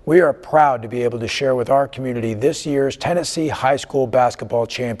Grove. We are proud to be able to share with our community this year's Tennessee High School Basketball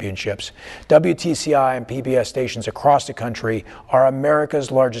Championships. WTCI and PBS stations across the country are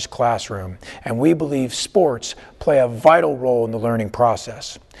America's largest classroom, and we believe sports play a vital role in the learning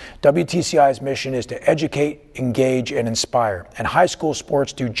process. WTCI's mission is to educate, engage, and inspire, and high school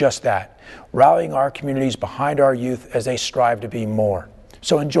sports do just that, rallying our communities behind our youth as they strive to be more.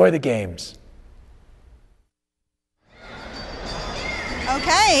 So enjoy the games.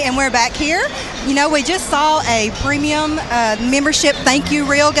 Okay, and we're back here. You know, we just saw a premium membership thank you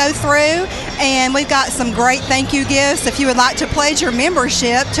reel go through, and we've got some great thank you gifts if you would like to pledge your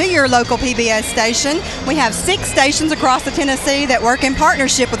membership to your local PBS station. We have 6 stations across the Tennessee that work in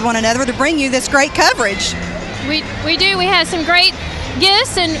partnership with one another to bring you this great coverage. We do. We have some great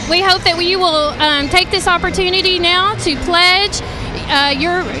gifts, and we hope that you will take this opportunity now to pledge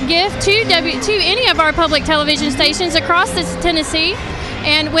your gift to any of our public television stations across this Tennessee.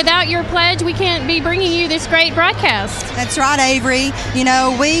 And without your pledge, we can't be bringing you this great broadcast. That's right, Avery. You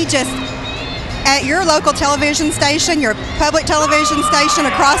know, we just, at your local television station, your public television station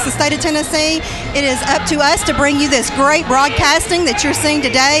across the state of Tennessee, it is up to us to bring you this great broadcasting that you're seeing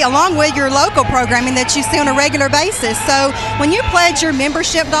today, along with your local programming that you see on a regular basis. So when you pledge your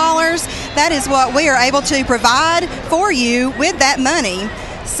membership dollars, that is what we are able to provide for you with that money.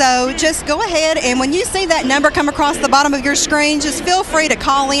 So just go ahead, and when you see that number come across the bottom of your screen, just feel free to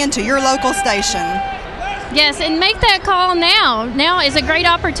call in to your local station. Yes, and make that call now. Now is a great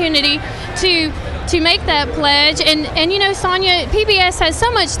opportunity to make that pledge. And you know, Sonia, PBS has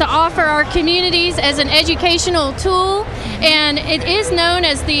so much to offer our communities as an educational tool, and it is known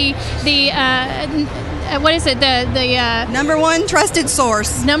as the number one trusted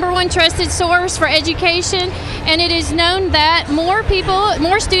source. Number one trusted source for education, and it is known that more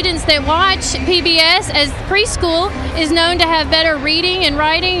students that watch PBS as preschool is known to have better reading and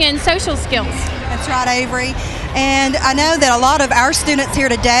writing and social skills. That's right, Avery. And I know that a lot of our students here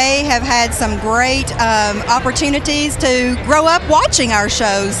today have had some great opportunities to grow up watching our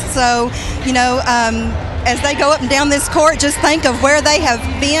shows. So, you know, as they go up and down this court, just think of where they have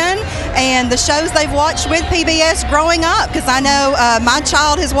been and the shows they've watched with PBS growing up, because I know my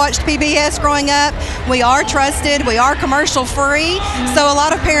child has watched PBS growing up. We are trusted, we are commercial free, so a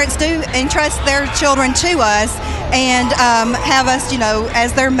lot of parents do entrust their children to us and have us, you know,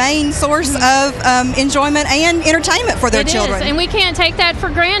 as their main source of enjoyment and entertainment for their children. It is, and we can't take that for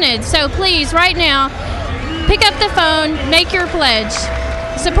granted. So please, right now, pick up the phone, make your pledge.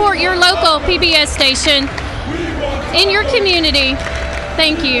 Support your local PBS station in your community.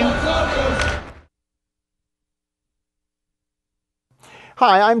 Thank you.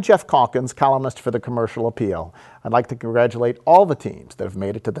 Hi, I'm Jeff Calkins, columnist for the Commercial Appeal. I'd like to congratulate all the teams that have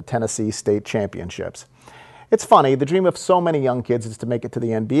made it to the Tennessee State Championships. It's funny, the dream of so many young kids is to make it to the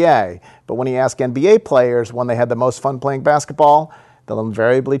NBA, but when you ask NBA players when they had the most fun playing basketball, they'll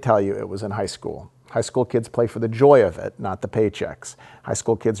invariably tell you it was in high school. High school kids play for the joy of it, not the paychecks. High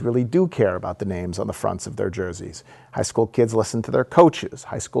school kids really do care about the names on the fronts of their jerseys. High school kids listen to their coaches.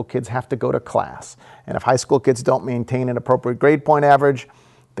 High school kids have to go to class. And if high school kids don't maintain an appropriate grade point average,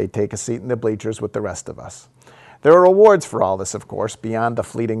 they take a seat in the bleachers with the rest of us. There are rewards for all this, of course, beyond the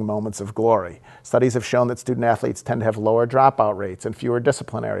fleeting moments of glory. Studies have shown that student athletes tend to have lower dropout rates and fewer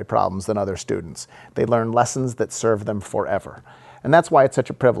disciplinary problems than other students. They learn lessons that serve them forever. And that's why it's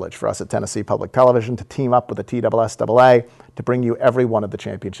such a privilege for us at Tennessee Public Television to team up with the TSSAA to bring you every one of the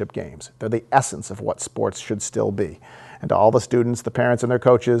championship games. They're the essence of what sports should still be. And to all the students, the parents, and their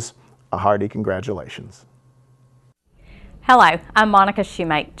coaches, a hearty congratulations. Hello, I'm Monica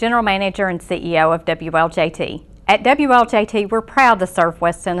Shoemake, General Manager and CEO of WLJT. At WLJT, we're proud to serve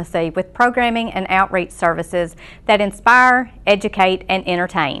West Tennessee with programming and outreach services that inspire, educate, and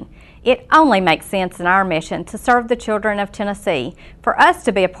entertain. It only makes sense in our mission to serve the children of Tennessee for us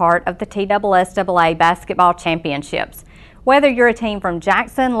to be a part of the TSSAA Basketball Championships. Whether you're a team from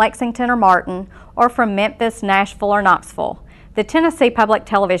Jackson, Lexington, or Martin, or from Memphis, Nashville, or Knoxville, the Tennessee Public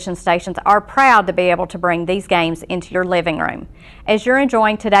Television stations are proud to be able to bring these games into your living room. As you're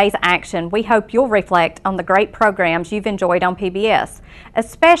enjoying today's action, we hope you'll reflect on the great programs you've enjoyed on PBS,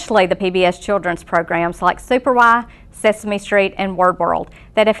 especially the PBS children's programs like Super Y, Sesame Street, and Word World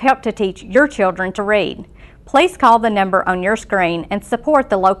that have helped to teach your children to read. Please call the number on your screen and support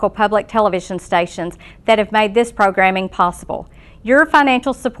the local public television stations that have made this programming possible. Your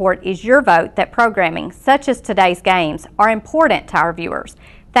financial support is your vote that programming, such as today's games, are important to our viewers.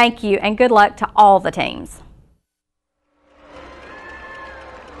 Thank you and good luck to all the teams.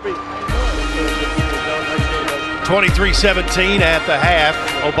 23-17 at the half.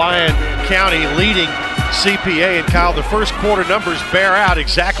 Obion County leading CPA. And Kyle, the first quarter numbers bear out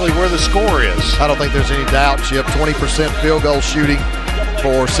exactly where the score is. I don't think there's any doubt, Chip. 20% field goal shooting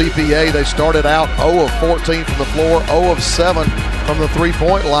for CPA. They started out 0 of 14 from the floor, 0 of 7 from the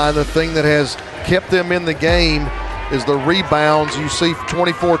three-point line. The thing that has kept them in the game is the rebounds. You see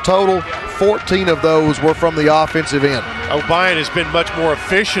 24 total, 14 of those were from the offensive end. Obion has been much more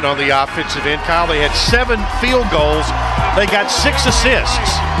efficient on the offensive end. Kyle, they had 7 field goals. They got 6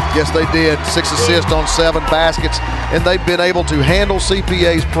 assists. Yes, they did. 6 assists on 7 baskets, and they've been able to handle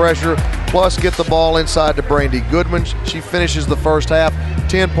CPA's pressure, plus get the ball inside to Brandy Goodman. She finishes the first half,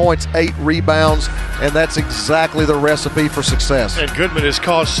 10 points, 8 rebounds, and that's exactly the recipe for success. And Goodman has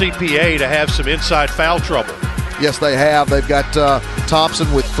caused CPA to have some inside foul trouble. Yes, they have. They've got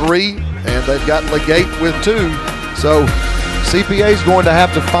Thompson with 3, and they've got Legate with 2. So CPA is going to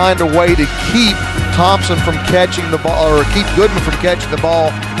have to find a way to keep Thompson from catching the ball, or keep Goodman from catching the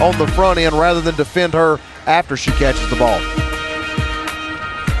ball on the front end rather than defend her after she catches the ball.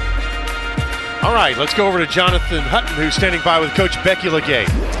 All right, let's go over to Jonathan Hutton, who's standing by with Coach Becky Legate.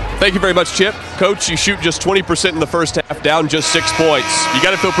 Thank you very much, Chip. Coach, you shoot just 20% in the first half, down just 6 points. You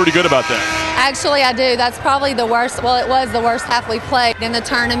got to feel pretty good about that. Actually, I do. That's probably the worst. Well, it was the worst half we played in the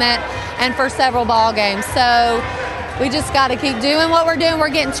tournament and for several ball games. So we just got to keep doing what we're doing. We're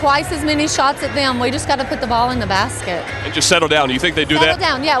getting twice as many shots at them. We just got to put the ball in the basket. And just settle down. Do you think they do that? Settle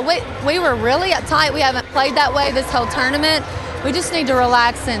down. Yeah, we were really tight. We haven't played that way this whole tournament. We just need to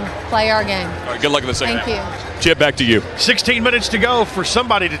relax and play our game. All right, good luck in the second half. Thank you. Chip, back to you. 16 minutes to go for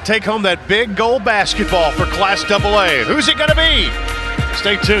somebody to take home that big gold basketball for Class AA. Who's it going to be?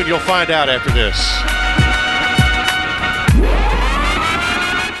 Stay tuned. You'll find out after this.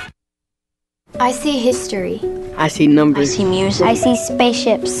 I see history. I see numbers. I see music. I see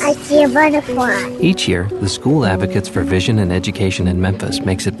spaceships. I see a butterfly. Each year, the School Advocates for Vision and Education in Memphis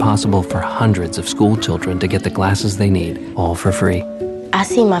makes it possible for hundreds of school children to get the glasses they need, all for free. I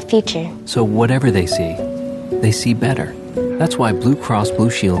see my future. So whatever they see better. That's why Blue Cross Blue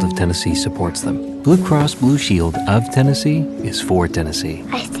Shield of Tennessee supports them. Blue Cross Blue Shield of Tennessee is for Tennessee.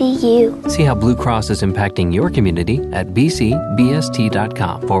 I see you. See how Blue Cross is impacting your community at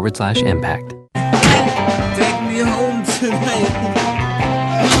bcbst.com/impact. Take me home tonight.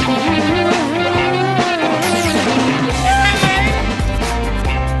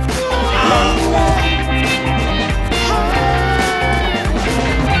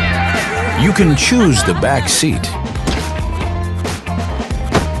 You can choose the back seat,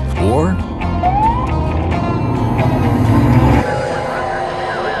 or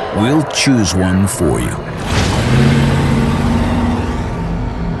we'll choose one for you.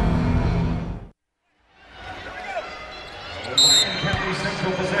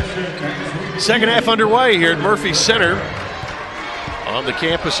 Second half underway here at Murphy Center on the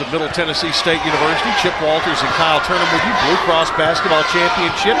campus of Middle Tennessee State University. Chip Walters and Kyle Turnham with you. Blue Cross Basketball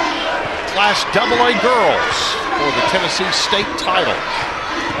Championship, Class AA girls for the Tennessee State title.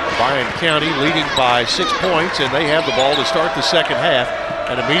 Obion County leading by 6 points, and they have the ball to start the second half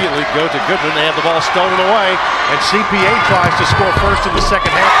and immediately go to Goodman. They have the ball stolen away, and CPA tries to score first in the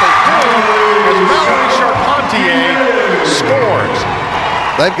second half. They do, as Mallory Charpentier scores.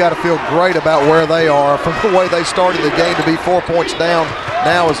 They've got to feel great about where they are. From the way they started the game, to be 4 points down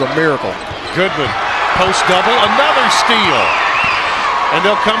now is a miracle. Goodman, post double, another steal, and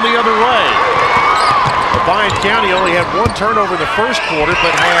they'll come the other way. Obion County only had 1 turnover in the first quarter,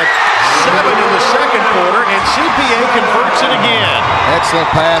 but had 7 in the second quarter, and CPA converts it again.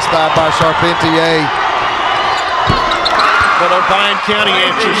 Excellent pass by Charpentier. But Obion County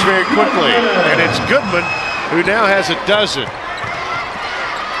answers very quickly, and it's Goodman who now has a dozen.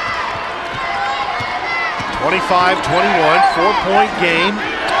 25-21, 4-point game.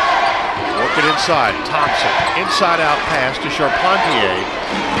 Working inside, Thompson, inside-out pass to Charpentier.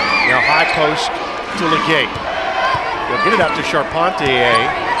 Now high post to Legate. They'll get it out to Charpentier.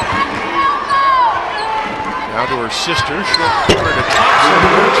 Now to her sister, short corner to Thompson.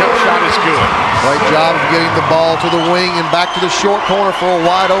 Her jump shot is good. Great job of getting the ball to the wing and back to the short corner for a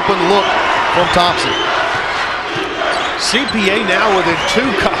wide open look from Thompson. CPA now within 2,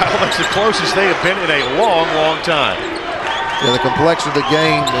 Kyle. That's the closest they have been in a long, long time. Yeah, the complexion of the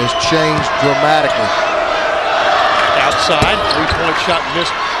game has changed dramatically. Outside, 3-point shot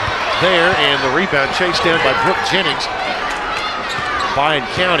missed there, and the rebound chased down by Brooke Jennings. Obion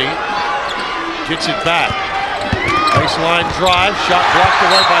County gets it back. Baseline drive, shot blocked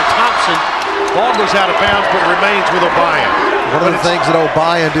away by Thompson. Ball goes out of bounds, but remains with Obion. One of the things that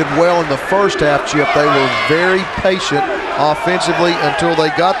Obion did well in the first half, Chip, they were very patient offensively until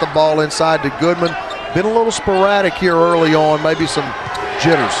they got the ball inside to Goodman. Been a little sporadic here early on, maybe some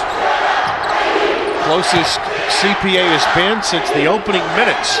jitters. Closest CPA has been since the opening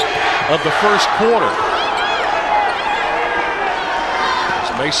minutes of the first quarter.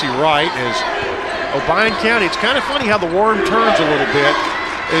 It's Macy Wright as Obion County. It's kind of funny how the worm turns a little bit.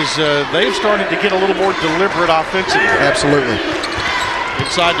 They've started to get a little more deliberate offensively. Absolutely.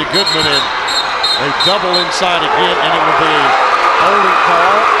 Inside to Goodman, and they double inside again, and it will be a holding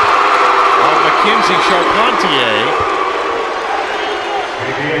call on Mackenzie Charpentier.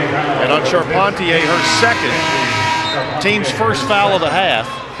 And on Charpentier, her second, team's first foul of the half.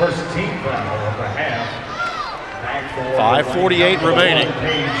 First team foul of the half. 5:48 remaining.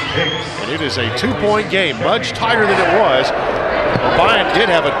 And it is a 2-point game, much tighter than it was. Obion did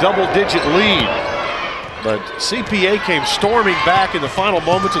have a double-digit lead, but CPA came storming back in the final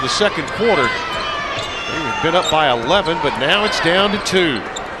moments of the second quarter. They had been up by 11, but now it's down to 2.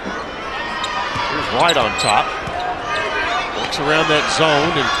 Here's Wright on top. Works around that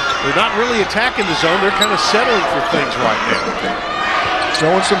zone, and they're not really attacking the zone. They're kind of settling for things right now.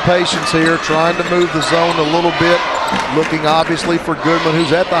 Showing some patience here, trying to move the zone a little bit. Looking obviously for Goodman,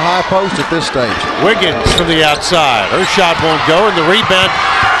 who's at the high post at this stage. Wiggins from the outside. Her shot won't go, and the rebound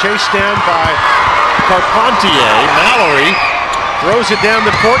chased down by Charpentier. Mallory throws it down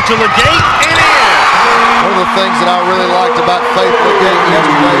the court to Legate, and in! One of the things that I really liked about Faith Legate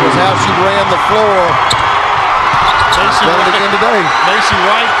yesterday was how she ran the floor. Macy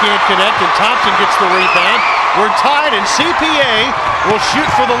Wright can't connect, and Thompson gets the rebound. We're tied, and CPA will shoot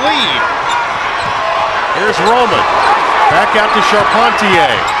for the lead. Here's Roman. Back out to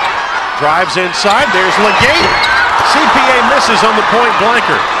Charpentier. Drives inside. There's Legate. CPA misses on the point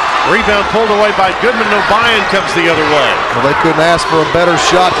blanker. Rebound pulled away by Goodman. Obion comes the other way. Well, they couldn't ask for a better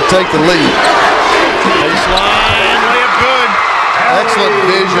shot to take the lead. Baseline, layup good. Excellent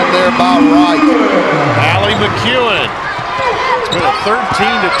vision there by Wright. Allie McEwen. It's been a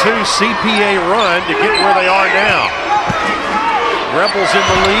 13-2 CPA run to get where they are now. Rebels in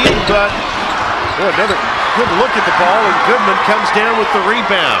the lead, but another good look at the ball, and Goodman comes down with the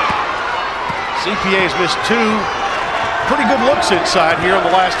rebound. CPA has missed 2 pretty good looks inside here on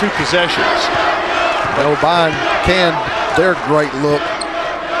the last 2 possessions. Obion can, their great look.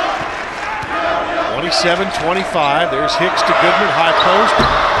 27-25, there's Hicks to Goodman, high post.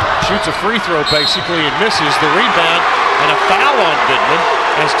 Shoots a free throw basically and misses the rebound, and a foul on Goodman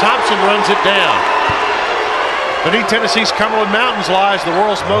as Thompson runs it down. Beneath Tennessee's Cumberland Mountains lies the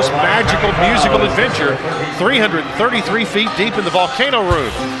world's most magical musical adventure, 333 feet deep in the Volcano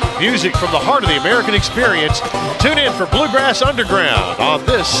Room. Music from the heart of the American experience. Tune in for Bluegrass Underground on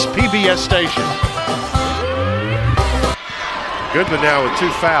this PBS station. Goodman now with 2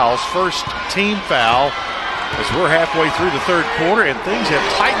 fouls. First team foul as we're halfway through the third quarter, and things have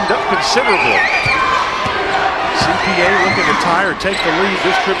tightened up considerably. CPA looking to tie or take the lead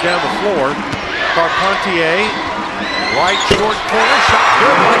this trip down the floor. Carpentier, right short corner, shot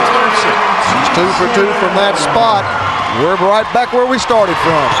good by Thompson. She's 2 for 2 from that spot. We're right back where we started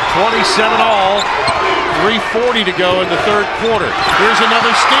from. 27 all, 3:40 to go in the third quarter. Here's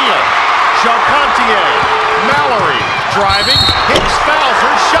another steal. Charpentier, Mallory driving, Hicks fouls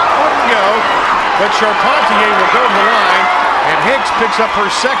her, shot wouldn't go, but Charpentier will go to the line, and Hicks picks up her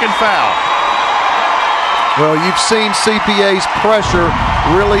second foul. Well, you've seen CPA's pressure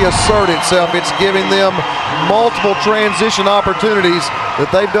really assert itself. It's giving them multiple transition opportunities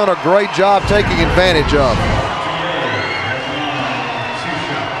that they've done a great job taking advantage of.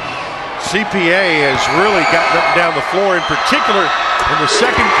 CPA has really gotten up and down the floor, in particular in the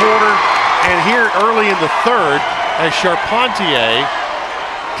second quarter and here early in the third, as Charpentier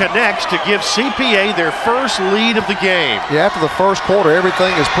connects to give CPA their first lead of the game. Yeah, after the first quarter,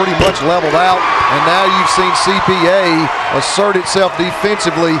 everything is pretty much leveled out, and now you've seen CPA assert itself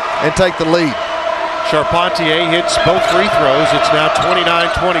defensively and take the lead. Charpentier hits both free throws. It's now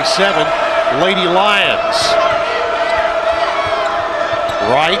 29-27, Lady Lions.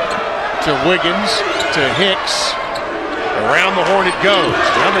 Right to Wiggins, to Hicks. Around the horn it goes.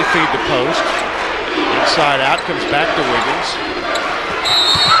 Now they feed the post. Inside out, comes back to Wiggins.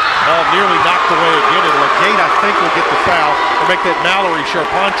 Ball nearly knocked away again, and Legate, I think, will get the foul, or make that Mallory.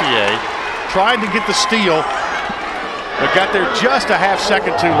 Charpentier tried to get the steal, but got there just a half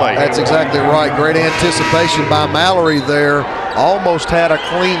second too late. That's exactly right. Great anticipation by Mallory there. Almost had a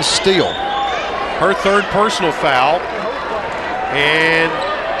clean steal. Her third personal foul, and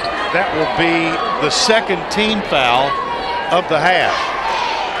that will be the second team foul of the half.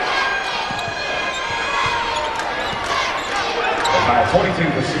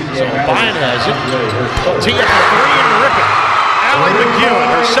 So Obion has it. Tee up a three and rip it. Allie McEwen,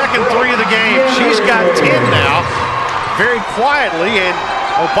 her second three of the game. She's got 10 now, very quietly, and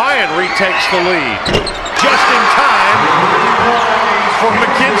Obion retakes the lead. Just in time for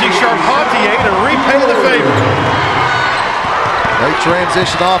Mackenzie Charpentier to repay the favor. Great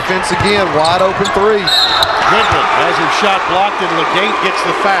transition offense again, wide open three. Goodman has her shot blocked, and Legate gets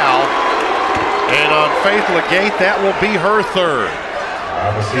the foul. And on Faith Legate, that will be her third.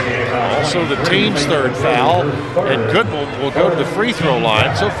 Also the team's third foul, and Goodman will go to the free throw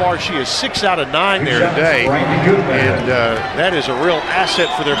line. So far she is 6 out of 9 there today, and that is a real asset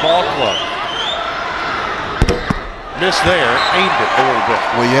for their ball club. Missed there, aimed it a little bit.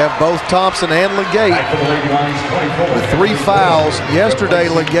 Well, you have both Thompson and Legate with 3 fouls. Yesterday,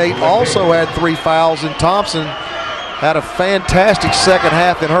 Legate also had 3 fouls, and Thompson had a fantastic second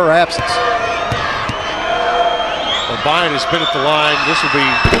half in her absence. Obion has been at the line. This will be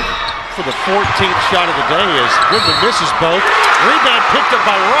for the 14th shot of the day as Goodman misses both. Rebound picked up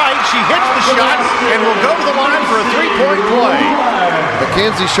by Wright. She hits the shot and will go to the line for a 3-point play.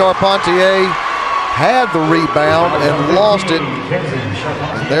 Mackenzie Charpentier had the rebound and lost it.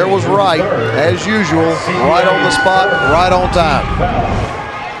 And there was Wright, as usual, right on the spot, right on time.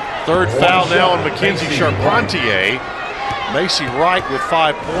 Third foul now on Mackenzie Charpentier. Macy Wright with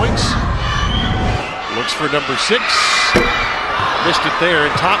 5 points. Looks for number 6. Missed it there,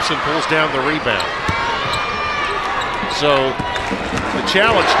 and Thompson pulls down the rebound. So the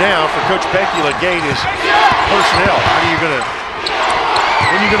challenge now for Coach Becky Legate is personnel. When are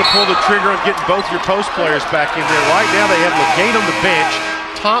you gonna pull the trigger on getting both your post players back in there? Right now they have Legate on the bench,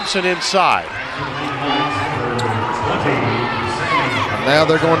 Thompson inside. Now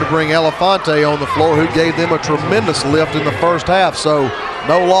they're going to bring Elefante on the floor, who gave them a tremendous lift in the first half, so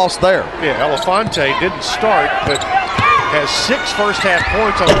no loss there. Yeah, Elefante didn't start, but has 6 first-half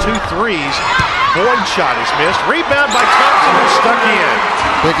points on 2 threes. Boyd's shot is missed. Rebound by Thompson, who's stuck in.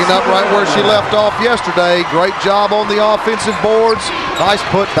 Picking up right where she left off yesterday. Great job on the offensive boards. Nice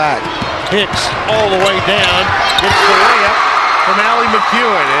put back. Hicks all the way down. Gets the layup from Allie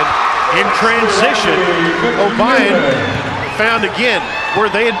McEwen. And in transition, Obion found again where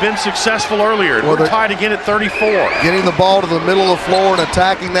they had been successful earlier. Well, we're tied again at 34. Getting the ball to the middle of the floor and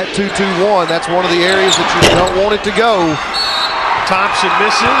attacking that 2-2-1. That's one of the areas that you don't want it to go. Thompson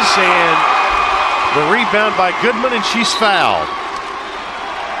misses, and the rebound by Goodman, and she's fouled.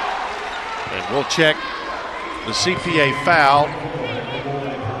 And we'll check the CPA foul.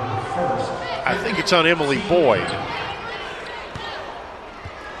 I think it's on Emily Boyd.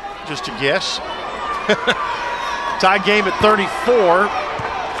 Just a guess. Tie game at 34.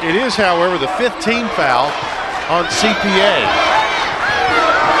 It is, however, the 5th team foul on CPA.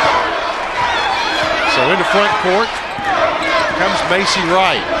 So into front court comes Macy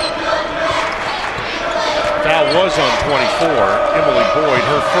Wright. Foul was on 24. Emily Boyd,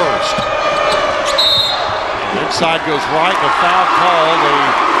 her first. And inside goes right, and a foul called.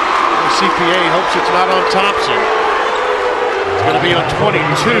 The CPA hopes it's not on Thompson. It's going to be on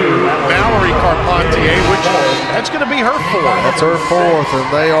 22, Mallory Carpentier, which that's going to be her fourth. That's her fourth, and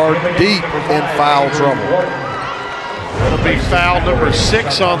they are deep in foul trouble. It'll be foul number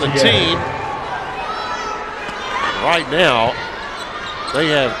 6 on the team. Right now, they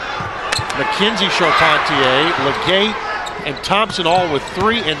have Mackenzie Charpentier, Legate, and Thompson all with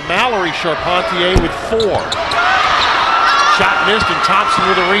 3, and Mallory Charpentier with 4. Shot missed, and Thompson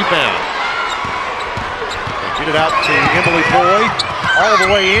with a rebound. They get it out to Emily Boyd, all the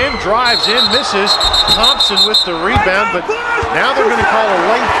way in, drives in, misses. Thompson with the rebound, but now they're going to call a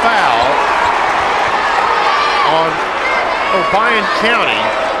late foul on Obion County,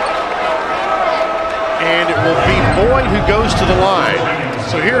 and it will be Boyd who goes to the line.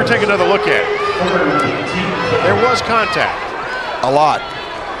 So here, take another look at it. There was contact. A lot.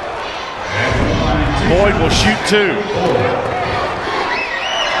 Boyd will shoot 2.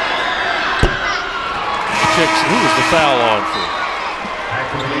 Chicks, who was the foul on for?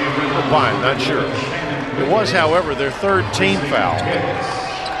 Obion, not sure. It was, however, their 3rd team foul.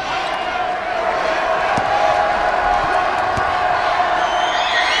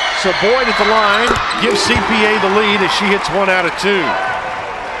 So Boyd at the line gives CPA the lead as she hits 1 out of 2.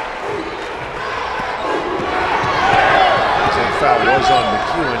 That foul was on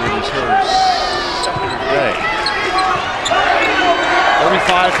McEwen. It was her second today.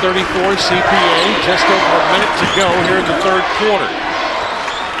 35-34 CPA. Just over a minute to go here in the 3rd quarter.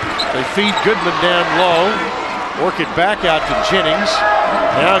 They feed Goodman down low. Work it back out to Jennings.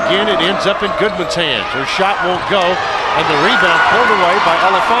 Now again, it ends up in Goodman's hands. Her shot won't go, and the rebound pulled away by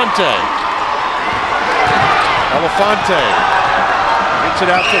Elefante. Elefante gets it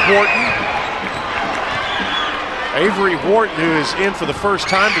out to Wharton. Avery Wharton, who is in for the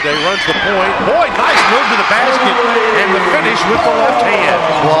first time today, runs the point. Boyd, nice move to the basket, and the finish with the left hand.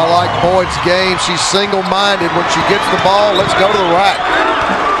 Well, I like Boyd's game. She's single-minded. When she gets the ball, let's go to the rack.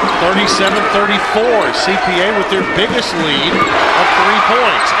 37-34, CPA with their biggest lead of 3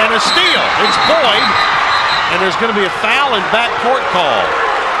 points. And a steal, it's Boyd, and there's going to be a foul and backcourt call.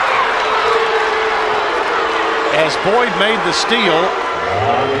 As Boyd made the steal,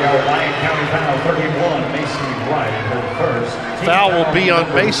 foul will be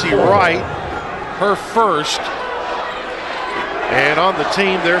on Macy Wright, her first, and on the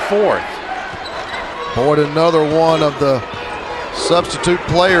team, their 4th. Boyd, another one of the substitute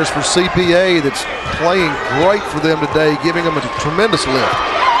players for CPA that's playing great for them today, giving them a tremendous lift.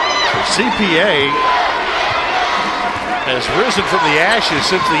 CPA has risen from the ashes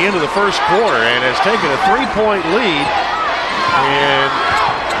since the end of the 1st quarter and has taken a 3-point lead, and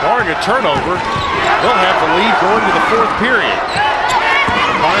barring a turnover, they'll have the lead going to the 4th period.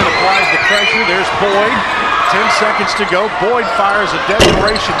 Obion applies the pressure. There's Boyd. 10 seconds to go. Boyd fires a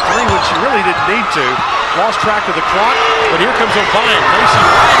desperation 3 when she really didn't need to. Lost track of the clock, but here comes Obion. Macy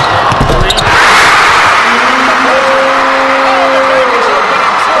Wright, 3.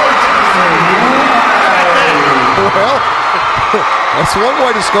 Well, that's one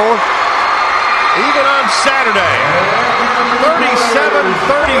way to score. Even on Saturday,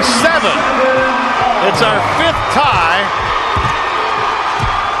 37-37. It's our 5th tie.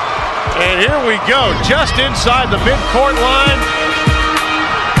 And here we go, just inside the midcourt line.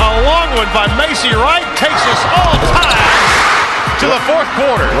 A long one by Macy Wright takes us all tied to the 4th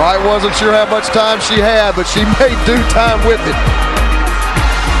quarter. Wright wasn't sure how much time she had, but she made due time with it.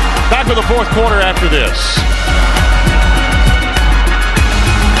 Back with the 4th quarter after this.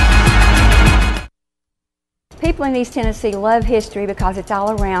 People in East Tennessee love history because it's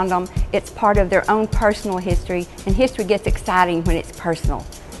all around them. It's part of their own personal history, and history gets exciting when it's personal.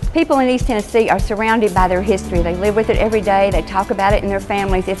 People in East Tennessee are surrounded by their history. They live with it every day. They talk about it in their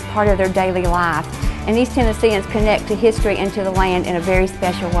families. It's part of their daily life. And East Tennesseans connect to history and to the land in a very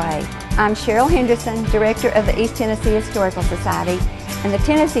special way. I'm Cheryl Henderson, Director of the East Tennessee Historical Society, and the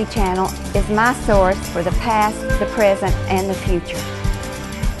Tennessee Channel is my source for the past, the present, and the future.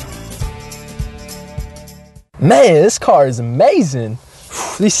 Man, this car is amazing.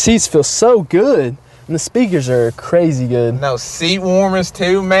 These seats feel so good. And the speakers are crazy good. No seat warmers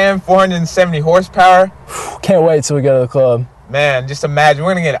too, man. 470 horsepower. Can't wait till we go to the club. Man, just imagine,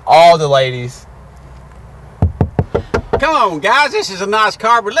 we're gonna get all the ladies. Come on, guys, this is a nice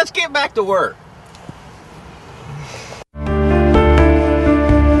car, but let's get back to work.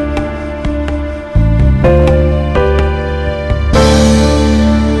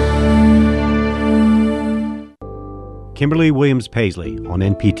 Kimberly Williams Paisley on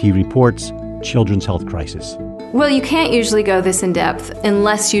NPT reports children's health crisis? Well, you can't usually go this in depth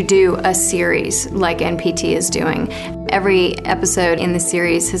unless you do a series like NPT is doing. Every episode in the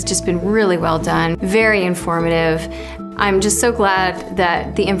series has just been really well done, very informative. I'm just so glad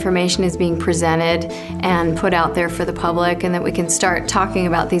that the information is being presented and put out there for the public, and that we can start talking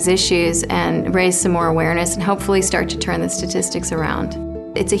about these issues and raise some more awareness and hopefully start to turn the statistics around.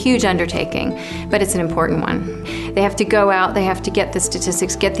 It's a huge undertaking, but it's an important one. They have to go out, they have to get the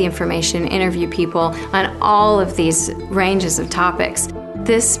statistics, get the information, interview people on all of these ranges of topics.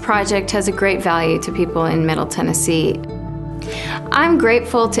 This project has a great value to people in Middle Tennessee. I'm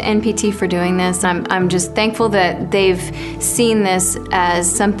grateful to NPT for doing this. I'm just thankful that they've seen this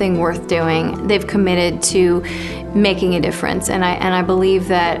as something worth doing. They've committed to making a difference, and I believe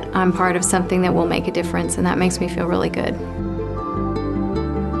that I'm part of something that will make a difference, and that makes me feel really good.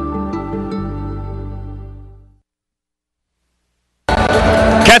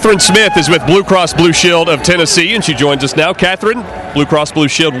 Catherine Smith is with Blue Cross Blue Shield of Tennessee, and she joins us now. Catherine, Blue Cross Blue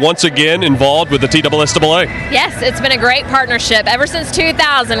Shield once again involved with the TSSAA. Yes, it's been a great partnership. Ever since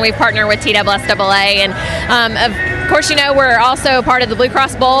 2000, we've partnered with TSSAA, and of course, you know, we're also part of the Blue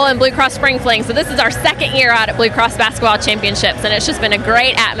Cross Bowl and Blue Cross Spring Fling, so this is our second year out at Blue Cross Basketball Championships, and it's just been a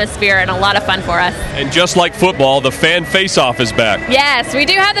great atmosphere and a lot of fun for us. And just like football, the fan face-off is back. Yes, we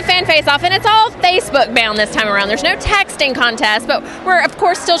do have the fan face-off, and it's all Facebook-bound this time around. There's no texting contest, but we're, of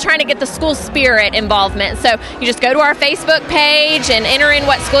course, still trying to get the school spirit involvement. So you just go to our Facebook page and enter in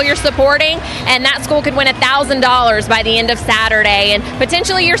what school you're supporting, and that school could win $1,000 by the end of Saturday, and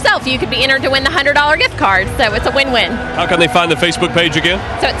potentially yourself, you could be entered to win the $100 gift card, so it's a win-win. How can they find the Facebook page again?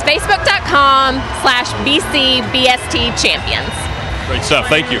 So it's facebook.com/BCBST Champions. Great stuff.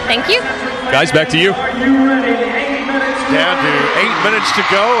 Thank you. Thank you. Guys, back to you. Down to 8 minutes to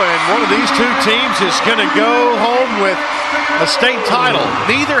go, and one of these two teams is going to go home with a state title.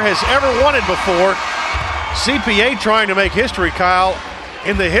 Neither has ever won it before. CPA trying to make history, Kyle.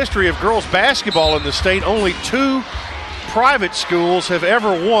 In the history of girls basketball in the state, only 2 private schools have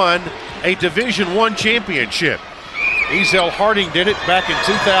ever won a Division I championship. Ezel Harding did it back in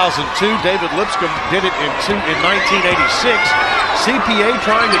 2002. David Lipscomb did it in 1986. CPA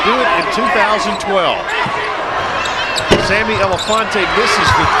trying to do it in 2012. Sammy Elefante misses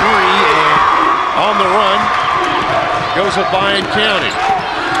the 3, and on the run goes Obion County.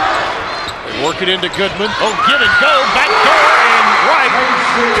 They work it into Goodman. Oh, give and go, back door, and right.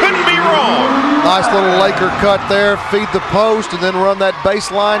 Couldn't be wrong. Nice little Laker cut there, feed the post, and then run that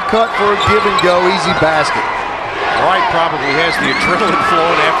baseline cut for a give and go, easy basket. Wright probably has the adrenaline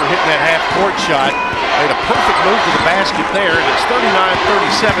flowing after hitting that half-court shot. Made a perfect move to the basket there, and it's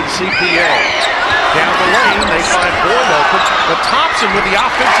 39-37 CPA. Down the lane, they find Boyd open, but Thompson with the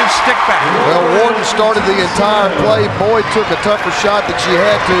offensive stick back. Well, Warden started the entire play. Boyd took a tougher shot than she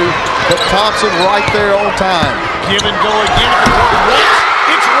had to, but Thompson right there on time. Give and go again. If it worked once,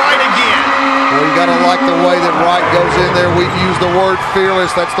 it's right again. Well, you got to like the way that Wright goes in there. We've used the word fearless.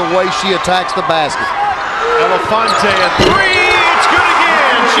 That's the way she attacks the basket. Elefante a 3, it's good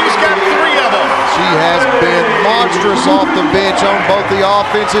again. She's got 3 of them. She has been monstrous off the bench on both the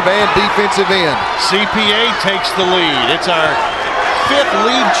offensive and defensive end. CPA takes the lead. It's our 5th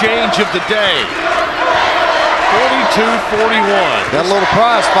lead change of the day. 42-41. Got a little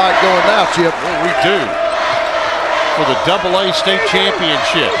prize fight going now, Chip. Well, we do. For the AA state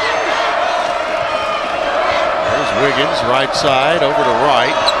championship. There's Wiggins, right side, over to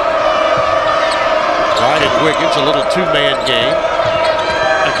Wright. Wright and Wiggins, a little 2-man game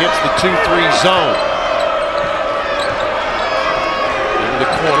against the 2-3 zone. In the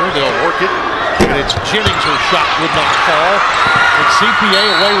corner, they'll work it, and it's Jennings. Her shot would not fall. And CPA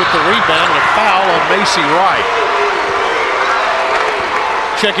away with the rebound and a foul on Macy Wright.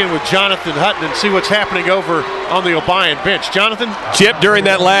 Check in with Jonathan Hutton and see what's happening over on the Obion bench. Jonathan? Chip, during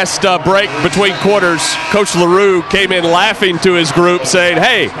that last break between quarters, Coach LaRue came in laughing to his group saying,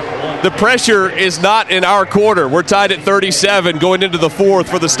 hey, the pressure is not in our quarter. We're tied at 37 going into the 4th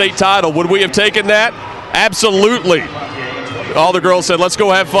for the state title. Would we have taken that? Absolutely. All the girls said, let's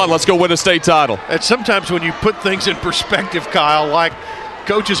go have fun. Let's go win a state title. And sometimes when you put things in perspective, Kyle, like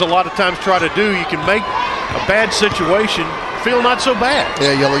coaches a lot of times try to do, you can make a bad situation feel not so bad.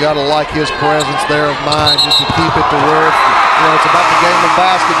 Yeah, you got to like his presence there of mind just to keep it to where it's about the game of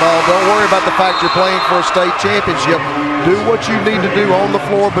basketball. Don't worry about the fact you're playing for a state championship. Do what you need to do on the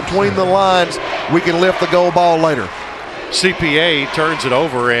floor between the lines. We can lift the gold ball later. CPA turns it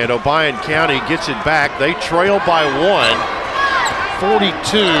over, and Obion County gets it back. They trail by 1, 42-41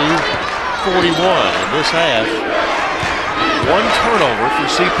 in this half. 1 turnover for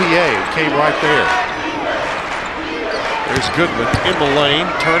CPA. It came right there. There's Goodman in the lane,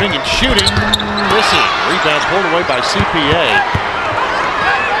 turning and shooting, missing. Rebound pulled away by CPA.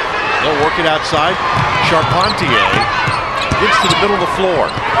 They'll work it outside. Charpentier gets to the middle of the floor.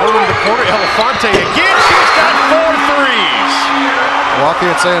 Over to the corner, Elefante again. She's got 4 threes. Well, I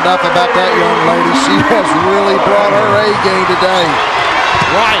can't say enough about that young lady. She has really brought her A game today.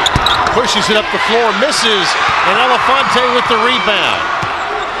 Wright pushes it up the floor, misses, and Elefante with the rebound.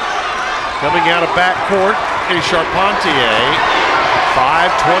 Coming out of backcourt is Charpentier.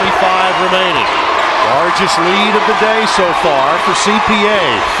 5:25 remaining. Largest lead of the day so far for CPA.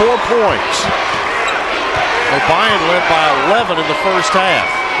 4 points. Obion led by 11 in the first half.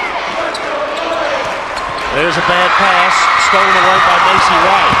 There's a bad pass, stolen away by Macy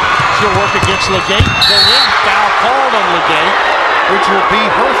Wright. She'll work against Legate. Then in, foul called on Legate, which will be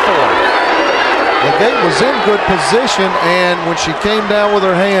her 4th. Legate was in good position, and when she came down with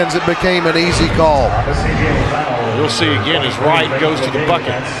her hands, it became an easy call. We'll see again as Wright goes to the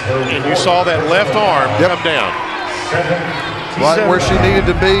bucket. And you saw that left arm come down. Right where she needed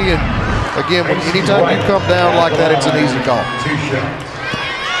to be, and again, anytime you come down like that, it's an easy call.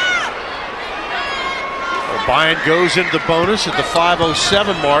 Obion goes into the bonus at the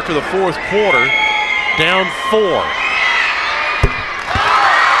 5:07 mark of the 4th quarter, down 4.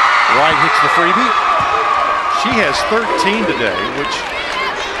 Wright hits the freebie. She has 13 today, which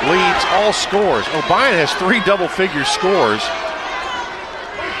leads all scores. Obion has 3 double-figure scores.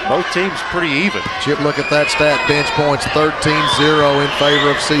 Both teams pretty even. Chip, look at that stat. Bench points 13-0 in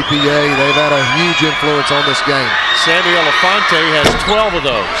favor of CPA. They've had a huge influence on this game. Sammy Elefante has 12 of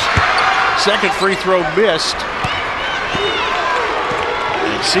those. Second free throw missed.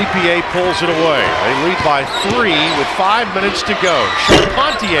 CPA pulls it away. They lead by 3 with 5 minutes to go.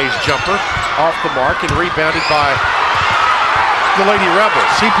 Charpentier's jumper off the mark and rebounded by the Lady Rebels.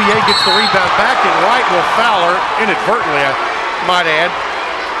 CPA gets the rebound back, and Wright will foul her inadvertently, I might add.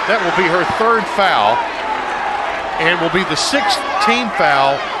 That will be her 3rd foul and will be the 6th team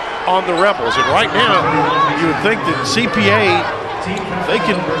foul on the Rebels. And right now, you would think that CPA, if they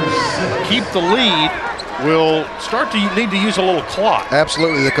can keep the lead, will start to need to use a little clock.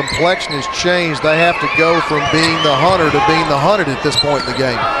 Absolutely. The complexion has changed. They have to go from being the hunter to being the hunted at this point in the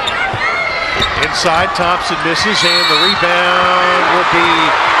game. Inside, Thompson misses, and the rebound will be,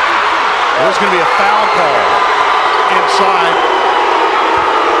 there's going to be a foul call inside.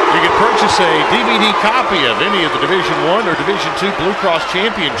 You can purchase a DVD copy of any of the Division I or Division II Blue Cross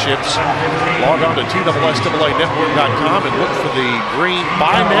Championships. Log on to TSSAA.network.com and look for the green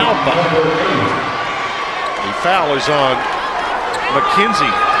Buy Now button. The foul is on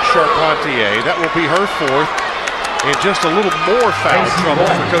Mackenzie Charpentier. That will be her 4th. And just a little more foul trouble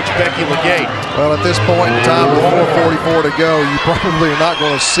for Coach Becky Legate. Well, at this point in time with 4:44 to go, you probably are not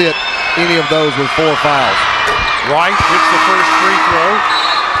going to sit any of those with 4 fouls. Wright hits the first free throw.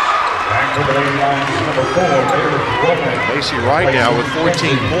 Macy Wright now with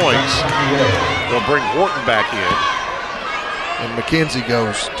 14 points. They'll bring Wharton back in. And Mackenzie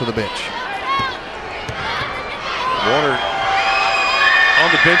goes to the bench. Warner on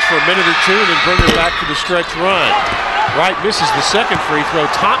the bench for a minute or 2 and then bring her back to the stretch run. Wright misses the second free throw.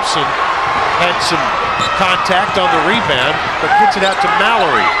 Thompson had some contact on the rebound, but gets it out to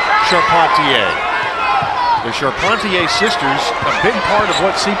Mallory Charpentier. The Charpentier sisters, a big part of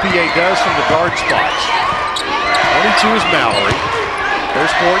what CPA does from the guard spots. 22 is Mallory.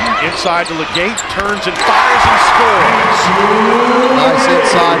 There's Horton inside to Legate, turns and fires and scores. Nice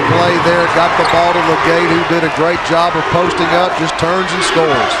inside play there. Got the ball to Legate, who did a great job of posting up, just turns and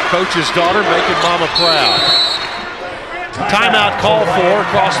scores. Coach's daughter making mama proud. Timeout called for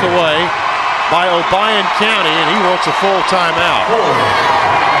across the way by Obion County, and he wants a full timeout.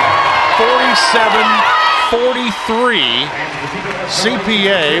 47-43,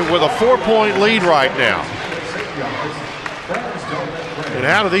 CPA with a 4-point lead right now. And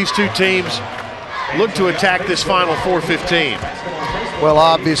how do these two teams look to attack this final 4:15? Well,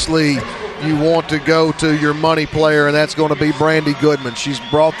 obviously, you want to go to your money player, and that's going to be Brandy Goodman. She's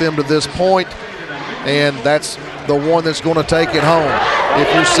brought them to this point, and that's the one that's going to take it home.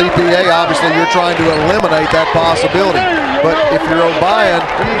 If you're CPA, obviously you're trying to eliminate that possibility. But if you're Obion,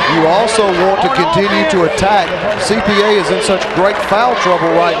 you also want to continue to attack. CPA is in such great foul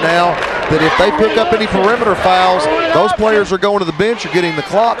trouble right now that if they pick up any perimeter fouls, those players are going to the bench, you're getting the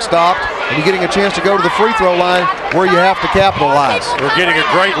clock stopped, and you're getting a chance to go to the free throw line where you have to capitalize. We're getting a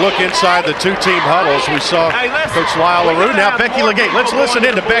great look inside the two-team huddles. We saw Coach Lyle LaRue, now Becky Legate. Let's listen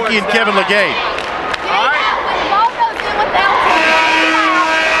in to Becky and Kevin Legate.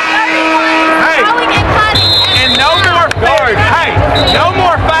 And no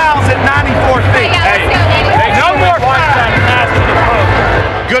more fouls at 94 feet. No more fouls.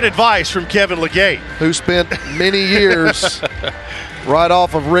 Good advice from Kevin Legate, who spent many years right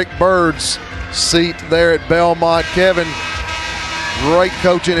off of Rick Bird's seat there at Belmont. Kevin, great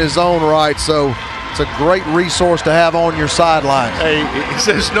coach in his own right, so it's a great resource to have on your sideline. Hey, he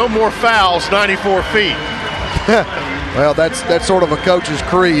says no more fouls, 94 feet. Well, that's sort of a coach's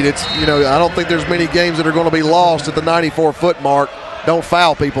creed. It's, I don't think there's many games that are going to be lost at the 94-foot mark. Don't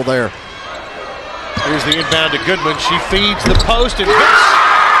foul people there. Here's the inbound to Goodman. She feeds the post and hits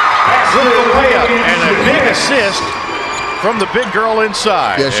with the layup, and a big assist from the big girl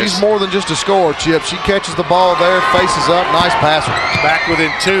inside. Yeah, she's more than just a scorer, Chip. She catches the ball there, faces up, nice passer. Back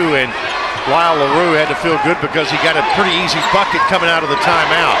within 2, and Lyle LaRue had to feel good because he got a pretty easy bucket coming out of the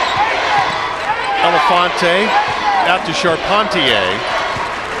timeout. Elefante out to Charpentier.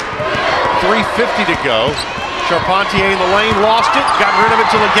 3:50 to go. Charpentier in the lane, lost it, got rid of it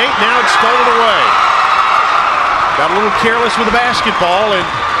to Legate, now it's stolen away. Got a little careless with the basketball, and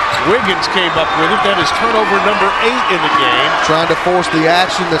Wiggins came up with it. That is turnover number 8 in the game. Trying to force the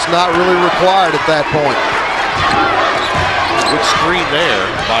action that's not really required at that point. Good screen there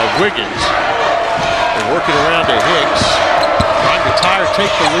by Wiggins. They're working around to Hicks. Trying to tie or take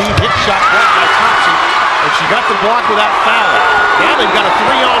the lead. Hicks shot blocked by Thompson, and she got the block without fouling. Now they've got a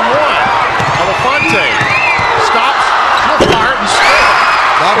 3-on-1. Elefante stops, she'll fire it and score.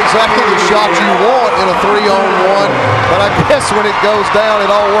 Not exactly the shot you want in a 3-on-1, but I guess when it goes down, it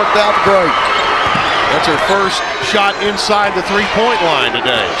all worked out great. That's her first shot inside the three-point line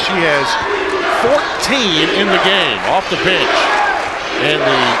today. She has 14 in the game off the bench. And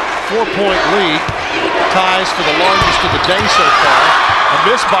the 4-point lead ties for the longest of the day so far. A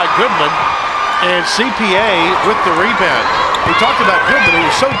miss by Goodman, and CPA with the rebound. We talked about Goodman, who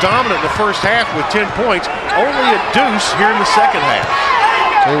was so dominant in the first half with 10 points, only a deuce here in the second half.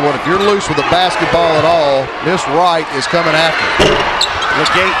 Tell you what, if you're loose with the basketball at all, Miss Wright is coming after.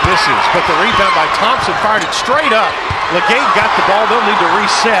 Legate misses, but the rebound by Thompson fired it straight up. Legate got the ball, they'll need to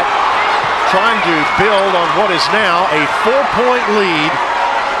reset, trying to build on what is now a 4-point lead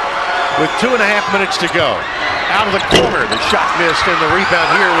with 2.5 minutes to go. Out of the corner, the shot missed, and the rebound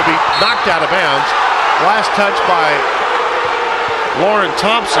here will be knocked out of bounds. Last touch by Lauren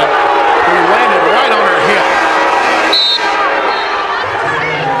Thompson, who landed right on her hip.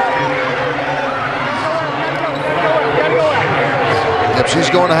 Yep, she's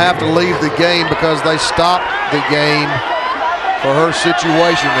going to have to leave the game because they stopped the game for her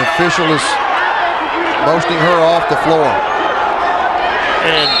situation. The official is motioning her off the floor.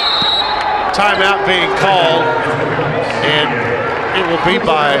 And timeout being called, and it will be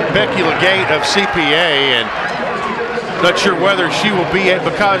by Becky Legate of CPA, and not sure whether she will be,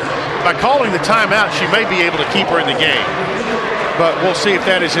 because by calling the timeout, she may be able to keep her in the game. But we'll see if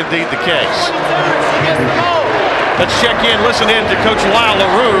that is indeed the case. Let's check in, listen in to Coach Lyle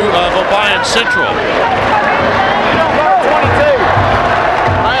LaRue of Obion Central. 22.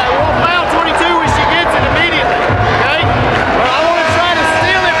 We'll foul 22 when she gets it immediately, okay? But I want to try to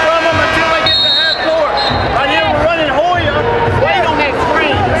steal it from them until they get to half court. Right here, we're running Hoya. Wait on that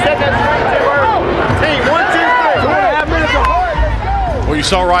screen. Set that screen too early. Team, 1, 2, 3. 2.5 minutes of hard. Well, you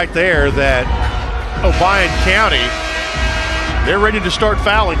saw right there that Obion County, they're ready to start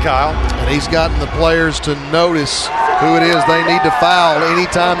fouling, Kyle. And he's gotten the players to notice who it is they need to foul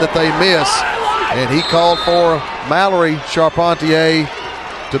anytime that they miss. And he called for Mallory Charpentier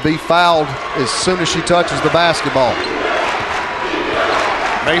to be fouled as soon as she touches the basketball.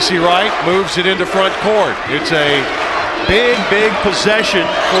 Macy Wright moves it into front court. It's a big, big possession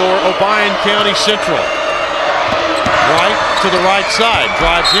for Obion County Central. Wright to the right side,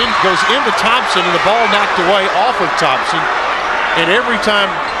 drives in, goes into Thompson, and the ball knocked away off of Thompson. And every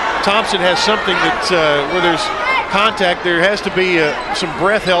time Thompson has something that where there's contact, there has to be some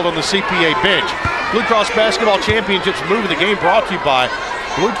breath held on the CPA bench. Blue Cross Basketball Championships moving the game, brought to you by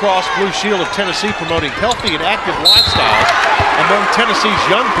Blue Cross Blue Shield of Tennessee, promoting healthy and active lifestyles among Tennessee's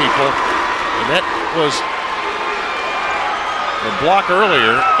young people. And that was a block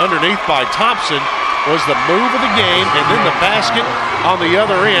earlier underneath by Thompson was the move of the game, and then the basket on the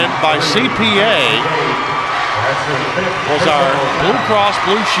other end by CPA was our Blue Cross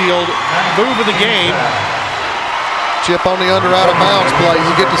Blue Shield move of the game. Chip on the under out of bounds play.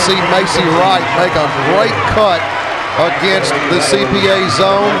 You get to see Macy Wright make a great cut against the CPA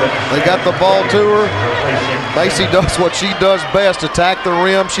zone. They got the ball to her. Macy does what she does best, attack the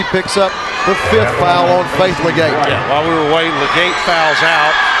rim. She picks up the 5th foul on Faith Legate. Yeah, while we were waiting, Legate fouls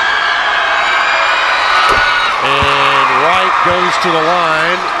out. And Wright goes to the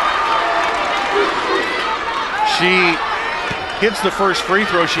line. She hits the first free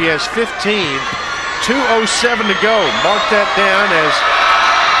throw. She has 15. 2:07 to go. Mark that down as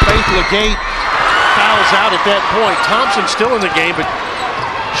Faith Legate fouls out at that point. Thompson's still in the game, but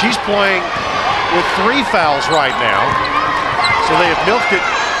she's playing with 3 fouls right now. So they have milked it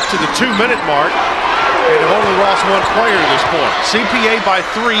to the 2-minute mark and have only lost 1 player to this point. CPA by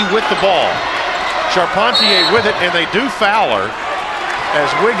 3 with the ball. Charpentier with it, and they do foul her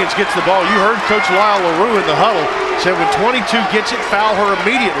as Wiggins gets the ball. You heard Coach Lyle LaRue in the huddle said when 22 gets it, foul her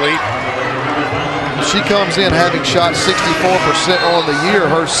immediately. She comes in having shot 64% on the year.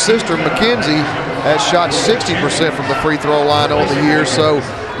 Her sister Mackenzie has shot 60% from the free throw line on the year. So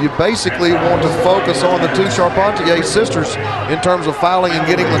you basically want to focus on the 2 Charpentier sisters in terms of fouling and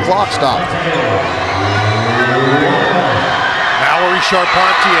getting the clock stopped. Mallory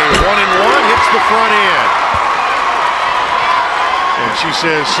Charpentier, 1-and-1, hits the front end. And she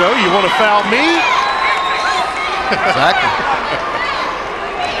says, so you want to foul me? Exactly.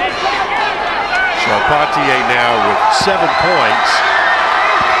 Charpentier now with 7 points.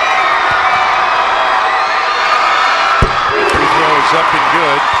 Free throw is up and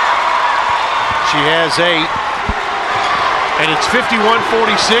good. She has 8. And it's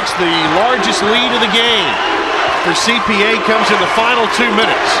 51-46, the largest lead of the game for CPA comes in the final 2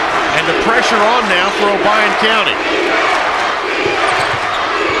 minutes. And the pressure on now for Obion County.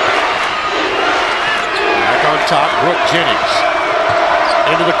 Back on top, Brooke Jennings.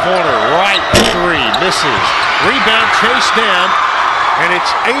 Into the corner, right 3, misses. Rebound chased down, and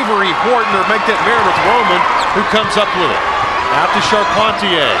it's Avery Horton, or make that Meredith Roman, who comes up with it. Out to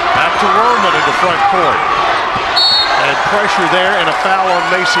Charpentier, back to Roman into front court. And pressure there, and a foul on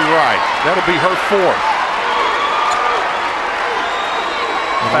Macy Wright. That'll be her 4th.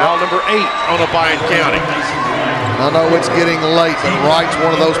 Foul number 8 on Obion County. I know it's getting late, but Wright's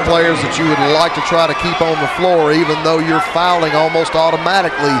one of those players that you would like to try to keep on the floor, even though you're fouling almost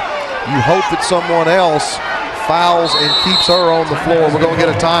automatically. You hope that someone else fouls and keeps her on the floor. We're going to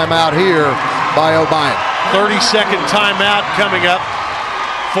get a timeout here by Obion. 30-second timeout coming up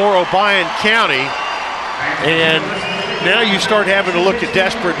for Obion County. And now you start having to look at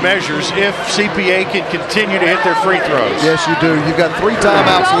desperate measures if CPA can continue to hit their free throws. Yes, you do. You've got 3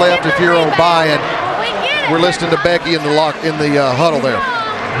 timeouts left if you're Obion. We're listening to Becky in the huddle there.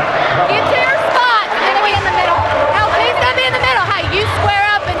 Get to your spot. And we in the middle. LP's going to be in the middle. Hey, you square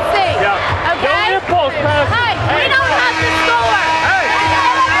up and see. Yeah. Okay? Hey, we don't have to score. Hey.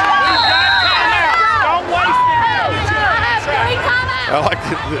 Don't waste it. I have 3 timeouts. I like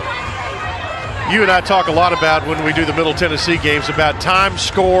it. You and I talk a lot about when we do the Middle Tennessee games about time,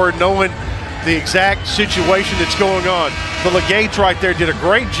 score, knowing the exact situation that's going on. The Legates right there did a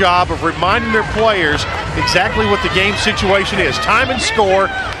great job of reminding their players exactly what the game situation is. Time and score.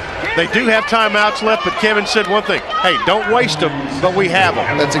 They do have timeouts left, but Kevin said one thing. Hey, don't waste them, but we have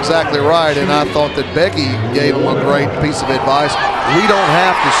them. That's exactly right, and I thought that Becky gave them a great piece of advice. We don't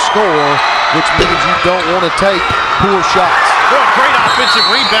have to score, which means you don't want to take poor shots. Well, great offensive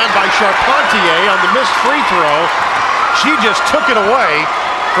rebound by Charpentier on the missed free throw. She just took it away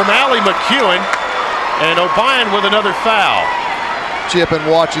from Allie McEwen, and Obion with another foul. Chip, and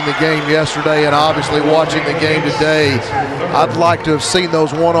watching the game yesterday and obviously watching the game today, I'd like to have seen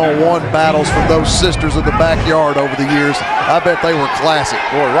those one-on-one battles from those sisters in the backyard over the years. I bet they were classic.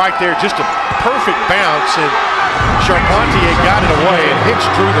 Boy, right there, just a perfect bounce, and Charpentier got it away, and Hicks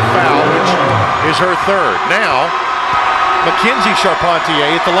drew the foul, which is her 3rd. Now, Mackenzie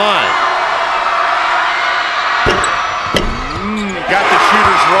Charpentier at the line. Got the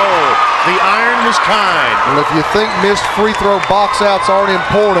shooter's roll. The iron was kind. Well, if you think missed free throw box outs aren't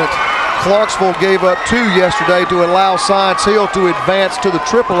important, Clarksville gave up 2 yesterday to allow Science Hill to advance to the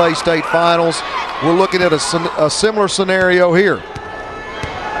AAA state finals. We're looking at a similar scenario here.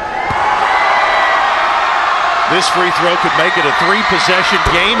 This free throw could make it a 3-possession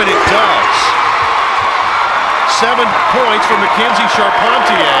game, and it does. 7 points for Mackenzie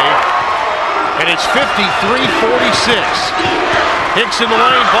Charpentier, and it's 53-46. Hicks in the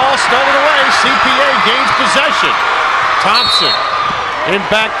lane, ball stolen away. CPA gains possession. Thompson in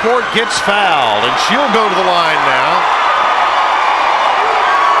backcourt gets fouled, and she'll go to the line now.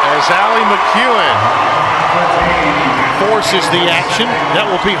 As Allie McEwen forces the action. That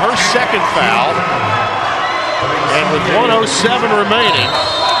will be her 2nd foul. And with 1:07 remaining,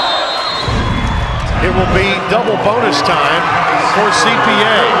 it will be double bonus time for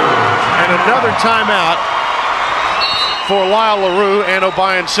CPA. And another timeout for Lyle LaRue and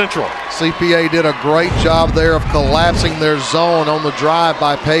Obion Central. CPA did a great job there of collapsing their zone on the drive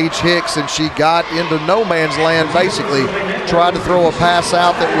by Paige Hicks, and she got into no man's land basically, tried to throw a pass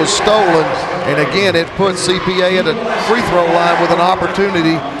out that was stolen, and again it put CPA at a free throw line with an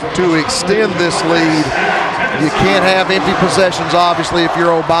opportunity to extend this lead. You can't have empty possessions, obviously, if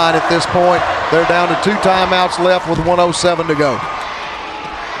you're Obion at this point. They're down to 2 timeouts left with 1:07 to go.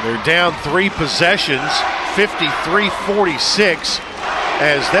 They're down 3 possessions, 53-46,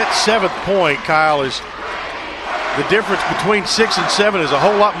 as that 7th point, Kyle, is the difference between 6 and 7 is a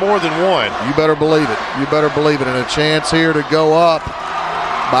whole lot more than 1. You better believe it. You better believe it. And a chance here to go up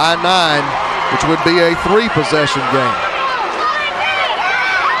by 9, which would be a 3-possession game.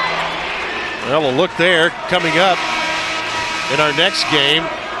 Well, a look there coming up in our next game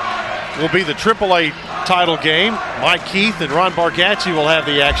will be the AAA title game. Mike Keith and Ron Bargatze will have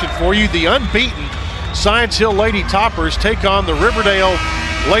the action for you. The unbeaten Science Hill Lady Toppers take on the Riverdale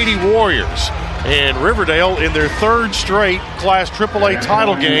Lady Warriors. And Riverdale in their 3rd straight Class AAA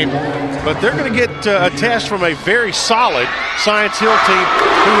title game, but they're going to get a test from a very solid Science Hill team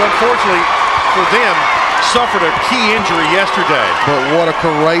who, unfortunately for them, suffered a key injury yesterday. But what a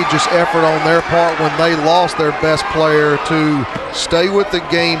courageous effort on their part when they lost their best player to stay with the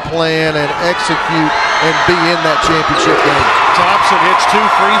game plan and execute and be in that championship game. Thompson hits 2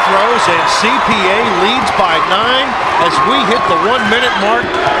 free throws, and CPA leads by 9 as we hit the 1-minute mark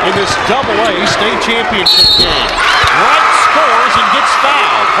in this AA state championship game. Wright scores and gets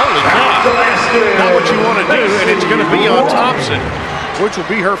fouled. Holy cow. Not what you want to do, and it's going to be on Thompson, which will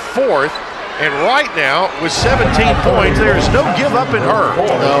be her 4th. And right now, with 17 points, there is no give up in her.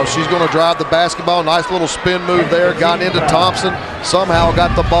 No, she's going to drive the basketball. Nice little spin move there. Got into Thompson. Somehow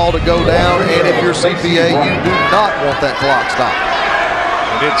got the ball to go down. And if you're CPA, you do not want that clock stopped.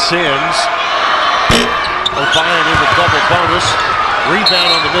 And it sends Obion in the double bonus.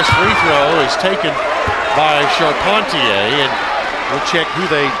 Rebound on the missed free throw is taken by Charpentier. And we'll check who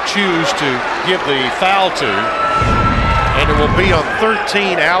they choose to give the foul to. And it will be on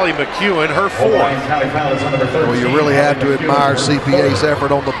 13, Allie McEwen, her 4th. Well, you really have to admire CPA's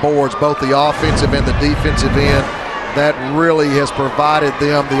effort on the boards, both the offensive and the defensive end. That really has provided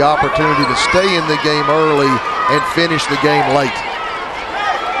them the opportunity to stay in the game early and finish the game late.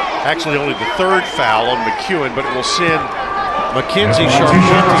 Actually, only the 3rd foul on McEwen, but it will send Mackenzie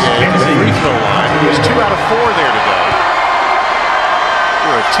Charpentier to the free throw line. He was 2 out of 4 there today.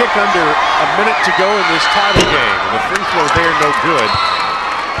 We're a tick under a minute to go in this title game. And the free throw there, no good.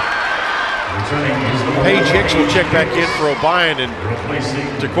 Paige Hicks will check back in for Obion, and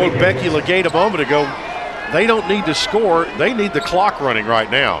to quote Becky Legate a moment ago, they don't need to score, they need the clock running right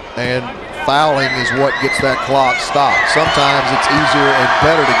now. And fouling is what gets that clock stopped. Sometimes it's easier and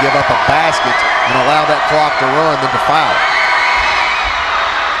better to give up a basket and allow that clock to run than to foul.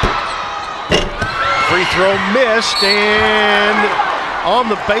 Free throw missed, and on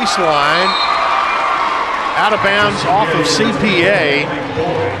the baseline, out of bounds off of CPA,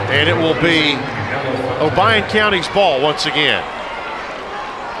 and it will be Obion County's ball once again.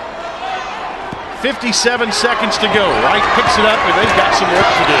 57 seconds to go. Wright picks it up, and they've got some work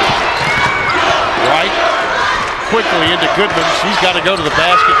to do. Wright quickly into Goodman. She's got to go to the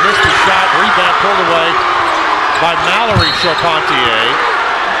basket. Missed the shot. Rebound pulled away by Mallory Charpentier.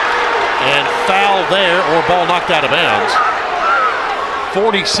 And foul there, or ball knocked out of bounds.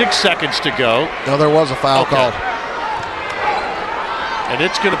 46 seconds to go. No, there was a foul called. And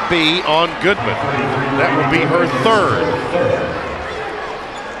it's going to be on Goodman. That will be her 3rd.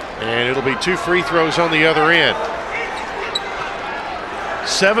 And it'll be 2 free throws on the other end.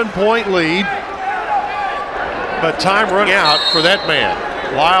 7-point lead. But time running out for that man,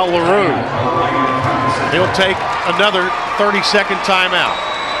 Lyle LaRue. He'll take another 30-second timeout.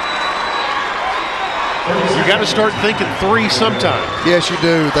 You got to start thinking 3 sometime. Yes, you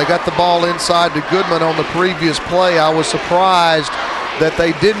do. They got the ball inside to Goodman on the previous play. I was surprised that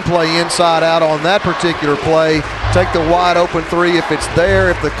they didn't play inside out on that particular play. Take the wide open 3 if it's there.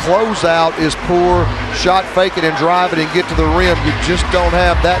 If the closeout is poor, shot fake it and drive it and get to the rim. You just don't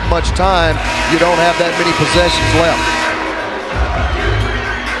have that much time. You don't have that many possessions left.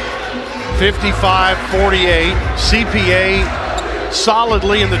 55-48. CPA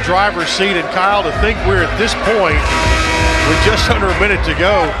solidly in the driver's seat, and Kyle, to think we're at this point with just under a minute to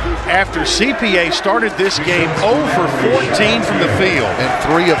go after CPA started this game 0 for 14 from the field. And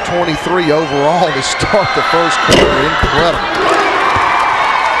 3 of 23 overall to start the first quarter. Incredible.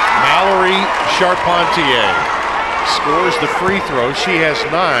 Mallory Charpentier scores the free throw. She has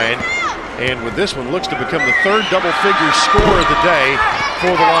 9, and with this one looks to become the 3rd double-figure score of the day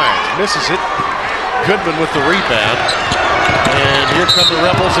for the Lions. Misses it. Goodman with the rebound. And here come the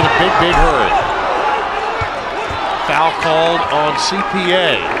Rebels in a big, big hurry. Foul called on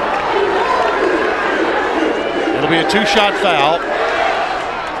CPA. It'll be a 2-shot foul.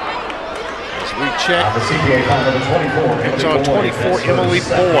 As we check, it's on 24, Emily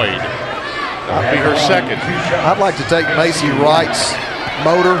Boyd. That'll be her second. I'd like to take Macy Wright's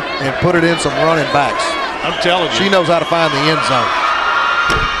motor and put it in some running backs. I'm telling you. She knows how to find the end zone.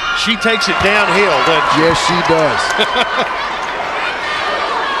 She takes it downhill, doesn't she? Yes, she does.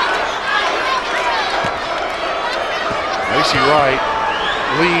 Macy Wright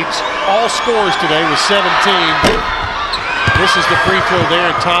leads all scores today with 17. This is the free throw there,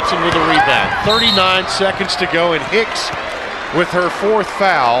 and Thompson with a rebound. 39 seconds to go, and Hicks, with her fourth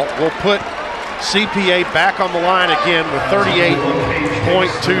foul, will put CPA back on the line again with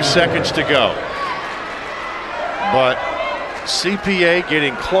 38.2 seconds to go. But CPA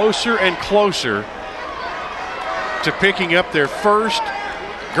getting closer and closer to picking up their first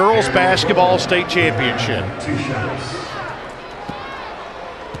girls basketball state championship.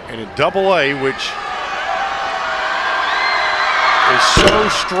 And in AA, which is so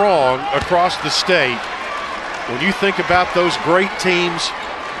strong across the state, when you think about those great teams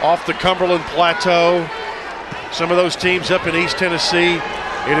off the Cumberland Plateau, some of those teams up in East Tennessee,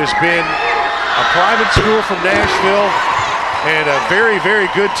 it has been a private school from Nashville and a very,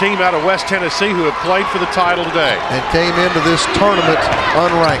 very good team out of West Tennessee who have played for the title today. And came into this tournament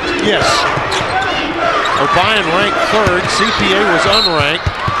unranked. Yes. Obion ranked third. CPA was unranked,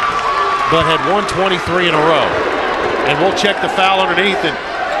 but had won 23 in a row. And we'll check the foul underneath, and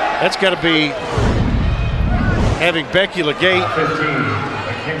that's got to be having Becky Legate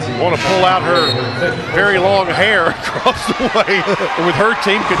want to pull out her very long hair across the way with her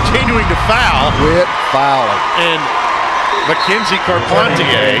team continuing to foul. Quit fouling. And Mackenzie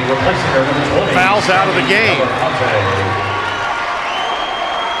Carpentier fouls out of the game.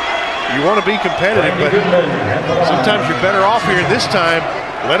 You want to be competitive, but sometimes you're better off here. This time,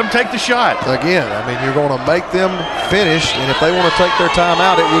 let them take the shot. Again, I mean, you're going to make them finish, and if they want to take their time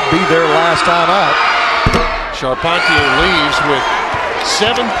out, it would be their last time out. Charpentier leaves with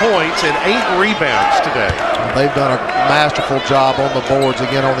 7 points and 8 rebounds today. They've done a masterful job on the boards,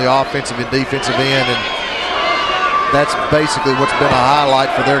 again, on the offensive and defensive end, and that's basically what's been a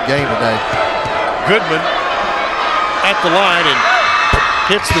highlight for their game today. Goodman at the line and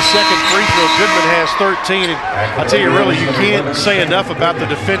hits the second free throw. Goodman has 13, and I tell you, really, you can't say enough about the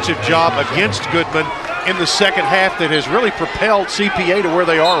defensive job against Goodman in the second half that has really propelled CPA to where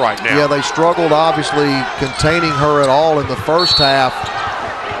they are right now. Yeah, they struggled, obviously, containing her at all in the first half,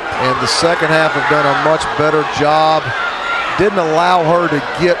 and the second half have done a much better job. Didn't allow her to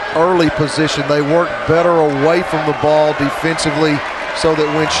get early position. They worked better away from the ball defensively so that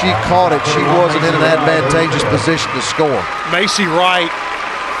when she caught it, she wasn't in an advantageous position to score. Macy Wright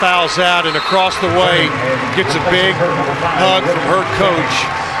fouls out, and across the way gets a big hug from her coach,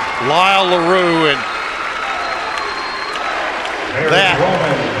 Lyle LaRue, and that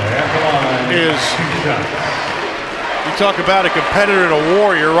is, you talk about a competitor and a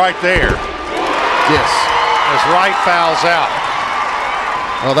warrior right there. Yes. As Wright fouls out.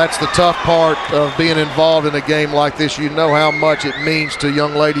 Well, that's the tough part of being involved in a game like this. You know how much it means to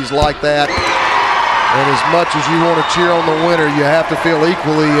young ladies like that. And as much as you want to cheer on the winner, you have to feel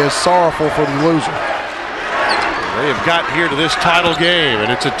equally as sorrowful for the loser. They have gotten here to this title game, and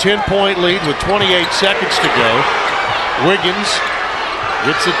it's a 10-point lead with 28 seconds to go. Wiggins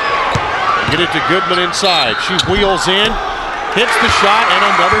gets it, get it to Goodman inside. She wheels in, hits the shot, and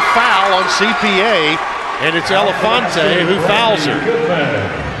another foul on CPA, and it's Elefante who fouls her.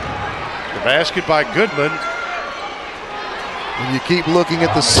 The basket by Goodman. And you keep looking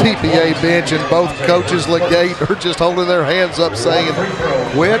at the CPA bench, and both coaches, Legate, are just holding their hands up saying,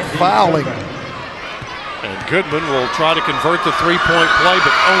 quit fouling. And Goodman will try to convert the three-point play,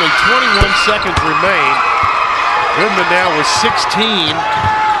 but only 21 seconds remain. Goodman now with 16,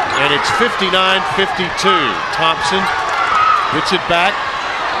 and it's 59-52. Thompson gets it back.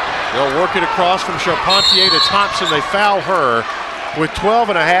 They'll work it across from Charpentier to Thompson. They foul her with 12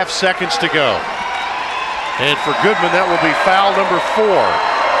 and a half seconds to go. And for Goodman, that will be foul number 4.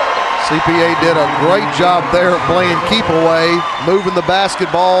 CPA did a great job there of playing keep away, moving the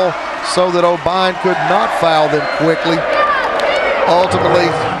basketball so that Obion could not foul them quickly. Ultimately,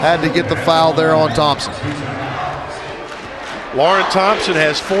 had to get the foul there on Thompson. Lauren Thompson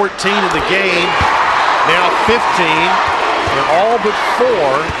has 14 in the game, now 15, and all but 4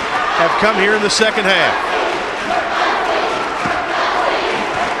 have come here in the second half.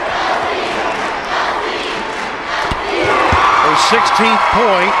 Her 16th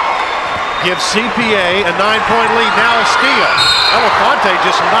point gives CPA a 9-point lead, now a steal. Elefante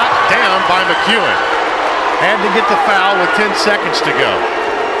just knocked down by McEwen. Had to get the foul with 10 seconds to go.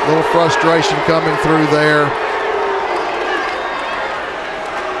 A little frustration coming through there.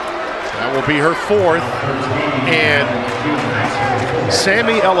 That will be her fourth. And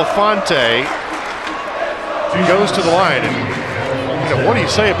Sammy Elefante goes to the line. And what do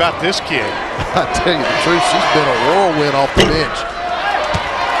you say about this kid? I tell you the truth, she's been a whirlwind off the bench.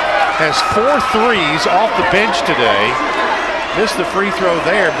 Has 4 threes off the bench today. Missed the free throw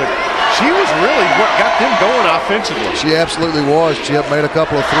there, but she was really what got them going offensively. She absolutely was. Chip made a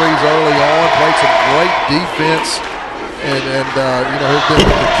couple of threes early on, played some great defense, and has been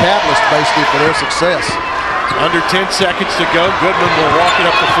the catalyst basically for their success. Under 10 seconds to go. Goodman will walk it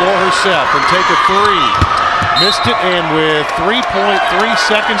up the floor herself and take a three. Missed it, and with 3.3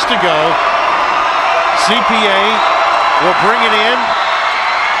 seconds to go, CPA will bring it in.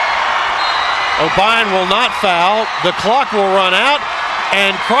 Obion will not foul. The clock will run out.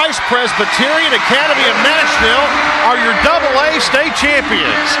 And Christ Presbyterian Academy of Nashville are your AA state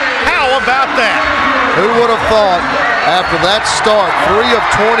champions. How about that? Who would have thought after that start, 3 of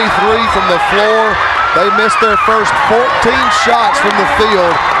 23 from the floor, they missed their first 14 shots from the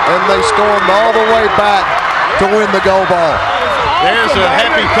field, and they stormed all the way back to win the gold ball. There's a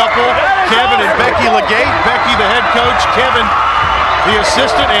happy couple, Kevin and Becky Legate. Becky, the head coach, Kevin, the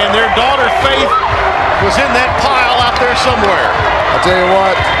assistant, and their daughter Faith was in that pile out there somewhere. I'll tell you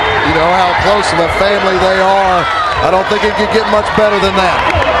what, you know how close of a family they are. I don't think it could get much better than that.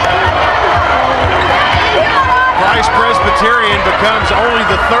 Christ Presbyterian becomes only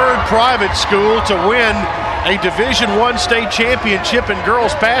the 3rd private school to win a Division I state championship in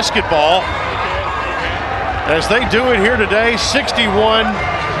girls basketball, as they do it here today, 61-52.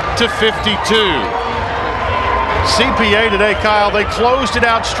 CPA today, Kyle, they closed it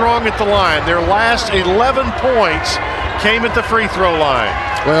out strong at the line. Their last 11 points came at the free throw line.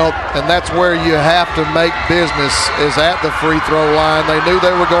 Well, and that's where you have to make business, is at the free throw line. They knew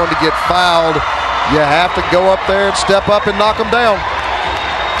they were going to get fouled. You have to go up there and step up and knock them down.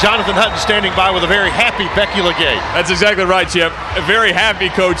 Jonathan Hutton standing by with a very happy Becky Legate. That's exactly right, Chip. A very happy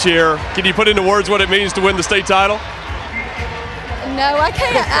coach here. Can you put into words what it means to win the state title? No, I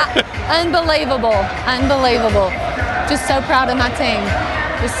can't. Unbelievable. Just so proud of my team.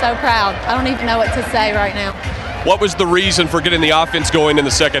 Just so proud. I don't even know what to say right now. What was the reason for getting the offense going in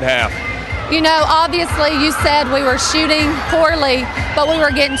the second half? You know, obviously you said we were shooting poorly, but we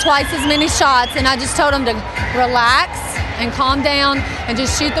were getting twice as many shots, and I just told them to relax and calm down and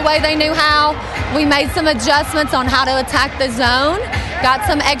just shoot the way they knew how. We made some adjustments on how to attack the zone, got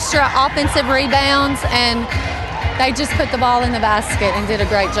some extra offensive rebounds, and they just put the ball in the basket and did a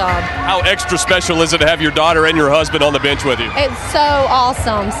great job. How extra special is it to have your daughter and your husband on the bench with you? It's so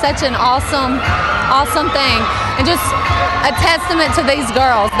awesome. Such an awesome thing. And just a testament to these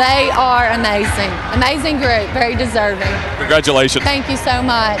girls. They are amazing. Amazing group. Very deserving. Congratulations. Thank you so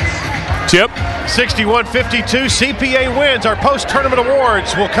much. Chip? 61-52, CPA wins. Our post-tournament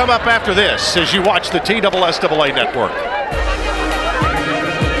awards will come up after this as you watch the TSSAA Network.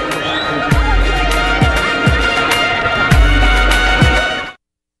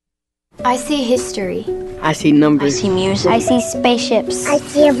 I see history. I see numbers. I see music. I see spaceships. I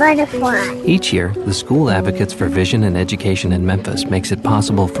see a butterfly. Each year, the School Advocates for Vision and Education in Memphis makes it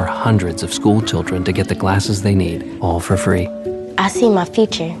possible for hundreds of school children to get the glasses they need, all for free. I see my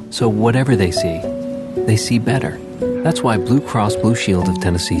future. So whatever they see better. That's why Blue Cross Blue Shield of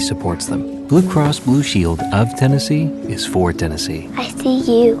Tennessee supports them. Blue Cross Blue Shield of Tennessee is for Tennessee. I see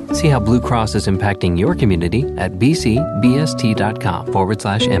you. See how Blue Cross is impacting your community at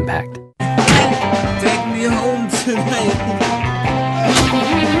bcbst.com/impact. Take me home tonight.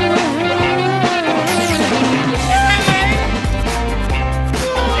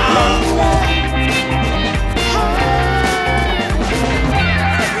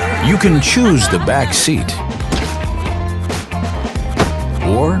 You can choose the back seat,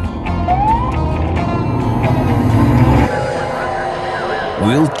 or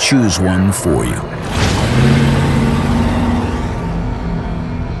we'll choose one for you.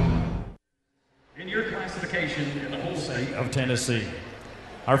 In your classification in the whole state of Tennessee,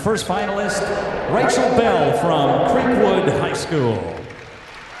 our first finalist, Rachel Bell from Creekwood High School.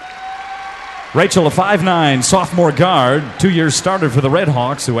 Rachel, a 5'9" sophomore guard, 2-year starter for the Red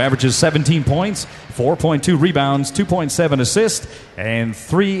Hawks, who averages 17 points, 4.2 rebounds, 2.7 assists, and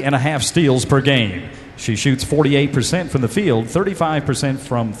 3.5 steals per game. She shoots 48% from the field, 35%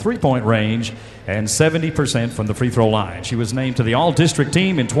 from three-point range, and 70% from the free throw line. She was named to the All-District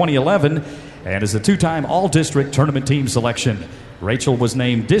team in 2011 and is a 2-time All-District tournament team selection. Rachel was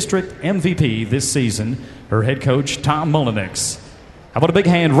named District MVP this season. Her head coach, Tom Mullenix. How about a big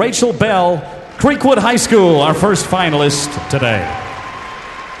hand? Rachel Bell, Creekwood High School, our first finalist today.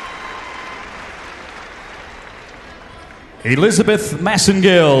 Elizabeth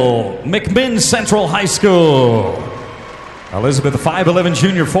Massengill, McMinn Central High School. Elizabeth, a 5'11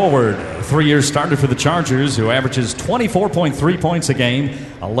 junior forward, 3-year starter for the Chargers, who averages 24.3 points a game,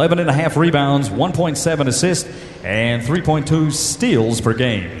 11.5 rebounds, 1.7 assists, and 3.2 steals per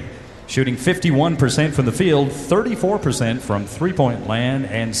game. Shooting 51% from the field, 34% from three-point land,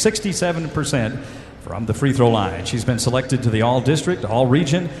 and 67% from the free throw line. She's been selected to the All-District,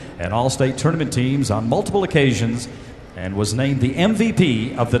 All-Region, and All-State tournament teams on multiple occasions and was named the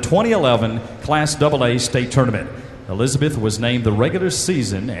MVP of the 2011 Class AA State Tournament. Elizabeth was named the regular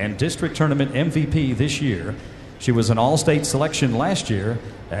season and district tournament MVP this year. She was an all-state selection last year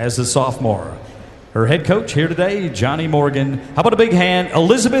as a sophomore. Her head coach here today, Johnny Morgan. How about a big hand,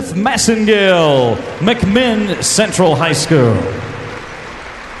 Elizabeth Massengill, McMinn Central High School.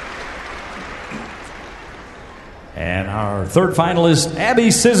 And our third finalist, Abby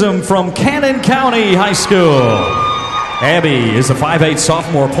Sissom from Cannon County High School. Abby is a 5'8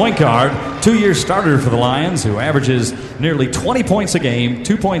 sophomore point guard, 2-year starter for the Lions, who averages nearly 20 points a game,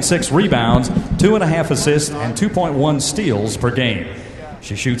 2.6 rebounds, 2.5 assists, and 2.1 steals per game.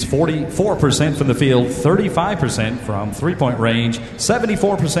 She shoots 44% from the field, 35% from three-point range,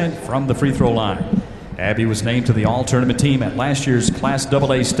 74% from the free throw line. Abby was named to the all-tournament team at last year's Class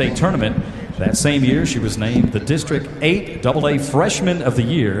AA State Tournament. That same year, she was named the District 8 AA Freshman of the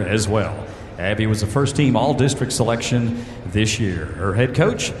Year as well. Abby was a first-team all-district selection this year. Her head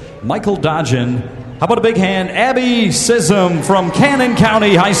coach, Michael Dodgen. How about a big hand, Abby Sissom from Cannon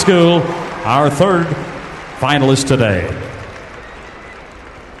County High School, our third finalist today.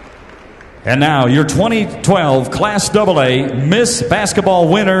 And now, your 2012 Class AA Miss Basketball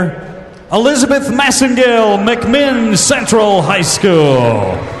winner, Elizabeth Massengill, McMinn Central High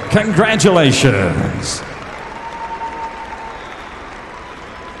School. Congratulations.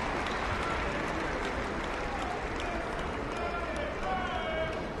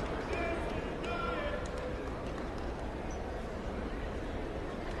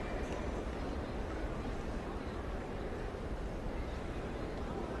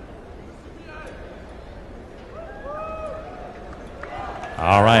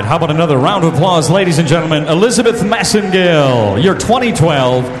 All right, how about another round of applause, ladies and gentlemen. Elizabeth Massengill, your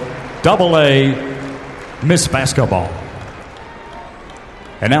 2012 AA Miss Basketball.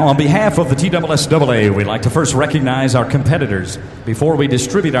 And now on behalf of the TSSAA, we'd like to first recognize our competitors. Before we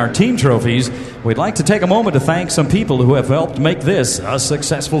distribute our team trophies, we'd like to take a moment to thank some people who have helped make this a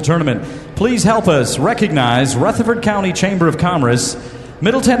successful tournament. Please help us recognize Rutherford County Chamber of Commerce,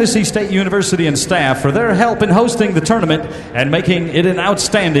 Middle Tennessee State University and staff for their help in hosting the tournament and making it an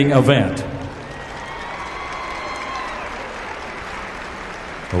outstanding event.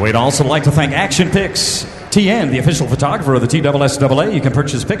 We'd also like to thank Action Pics TN, the official photographer of the TSSAA. You can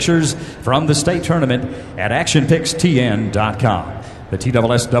purchase pictures from the state tournament at actionpicstn.com. The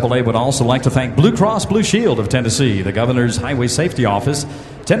TSSAA would also like to thank Blue Cross Blue Shield of Tennessee, the Governor's Highway Safety Office,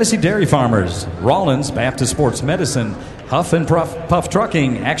 Tennessee Dairy Farmers, Rollins Baptist Sports Medicine, Huff and Puff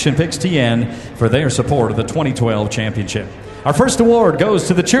Trucking, Action Pics TN for their support of the 2012 championship. Our first award goes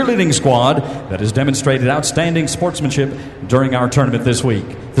to the cheerleading squad that has demonstrated outstanding sportsmanship during our tournament this week.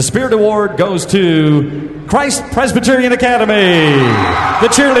 The Spirit Award goes to Christ Presbyterian Academy, the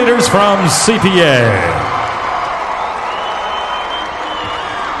cheerleaders from CPA.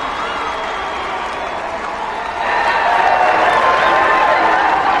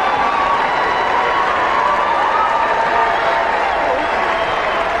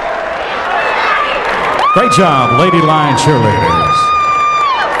 Great job, Lady Lion cheerleaders.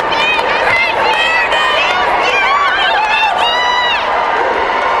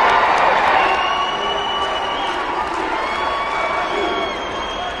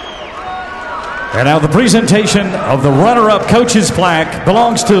 And now the presentation of the runner-up coach's plaque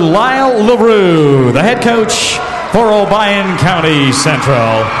belongs to Lyle LaRue, the head coach for Obion County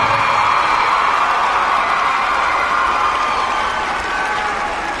Central.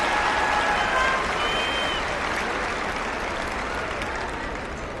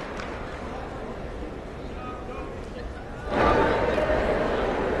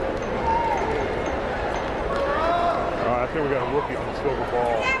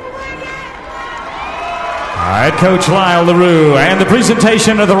 Coach Lyle LaRue, and the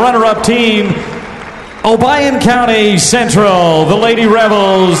presentation of the runner-up team, Obion County Central, the Lady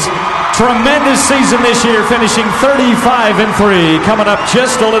Rebels. Tremendous season this year, finishing 35-3, coming up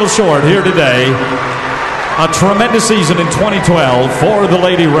just a little short here today. A tremendous season in 2012 for the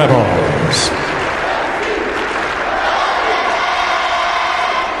Lady Rebels.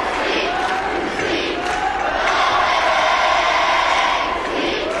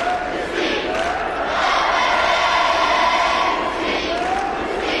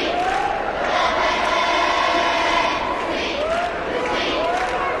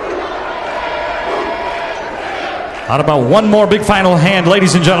 How about one more big final hand,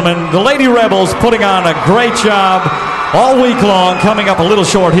 ladies and gentlemen? The Lady Rebels putting on a great job all week long, coming up a little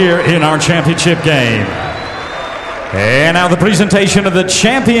short here in our championship game. And now the presentation of the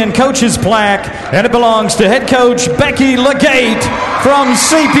champion coach's plaque, and it belongs to head coach Becky Legate from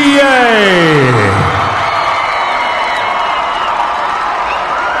CPA.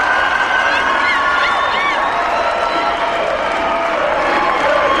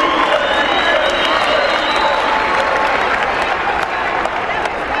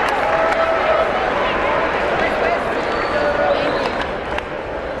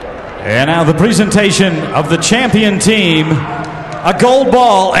 And now the presentation of the champion team, a gold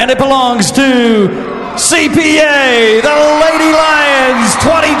ball, and it belongs to CPA, the Lady Lions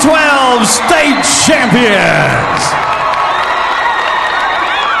 2012 state champions.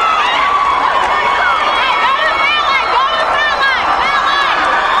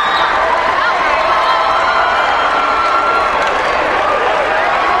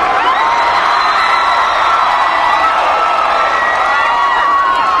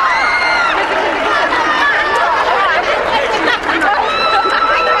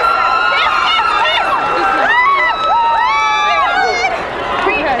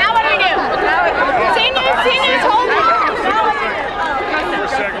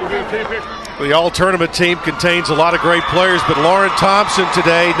 The all-tournament team contains a lot of great players, but Lauren Thompson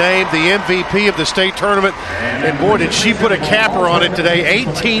today named the MVP of the state tournament, and boy, did she put a capper on it today.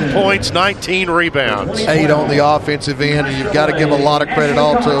 18 points, 19 rebounds. 8 on the offensive end, and you've got to give a lot of credit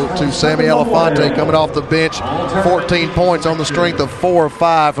also to Sammy Elefante coming off the bench. 14 points on the strength of 4 of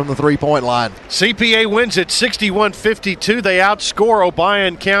 5 from the three-point line. CPA wins at 61-52. They outscore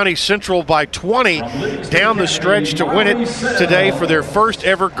Obion County Central by 20 down the stretch to win it today for their first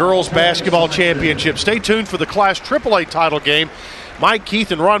ever girls basketball championship. Stay tuned for the Class AAA title game. Mike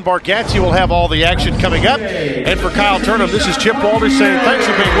Keith and Ron Bargatze will have all the action coming up. And for Kyle Turnham, this is Chip Walters saying thanks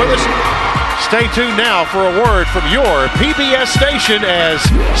for being with us. Stay tuned now for a word from your PBS station as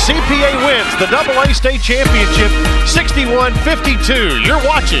CPA wins the AA State Championship 61-52. You're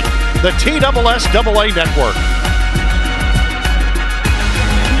watching the TSSAA Network.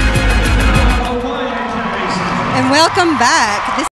 And welcome back.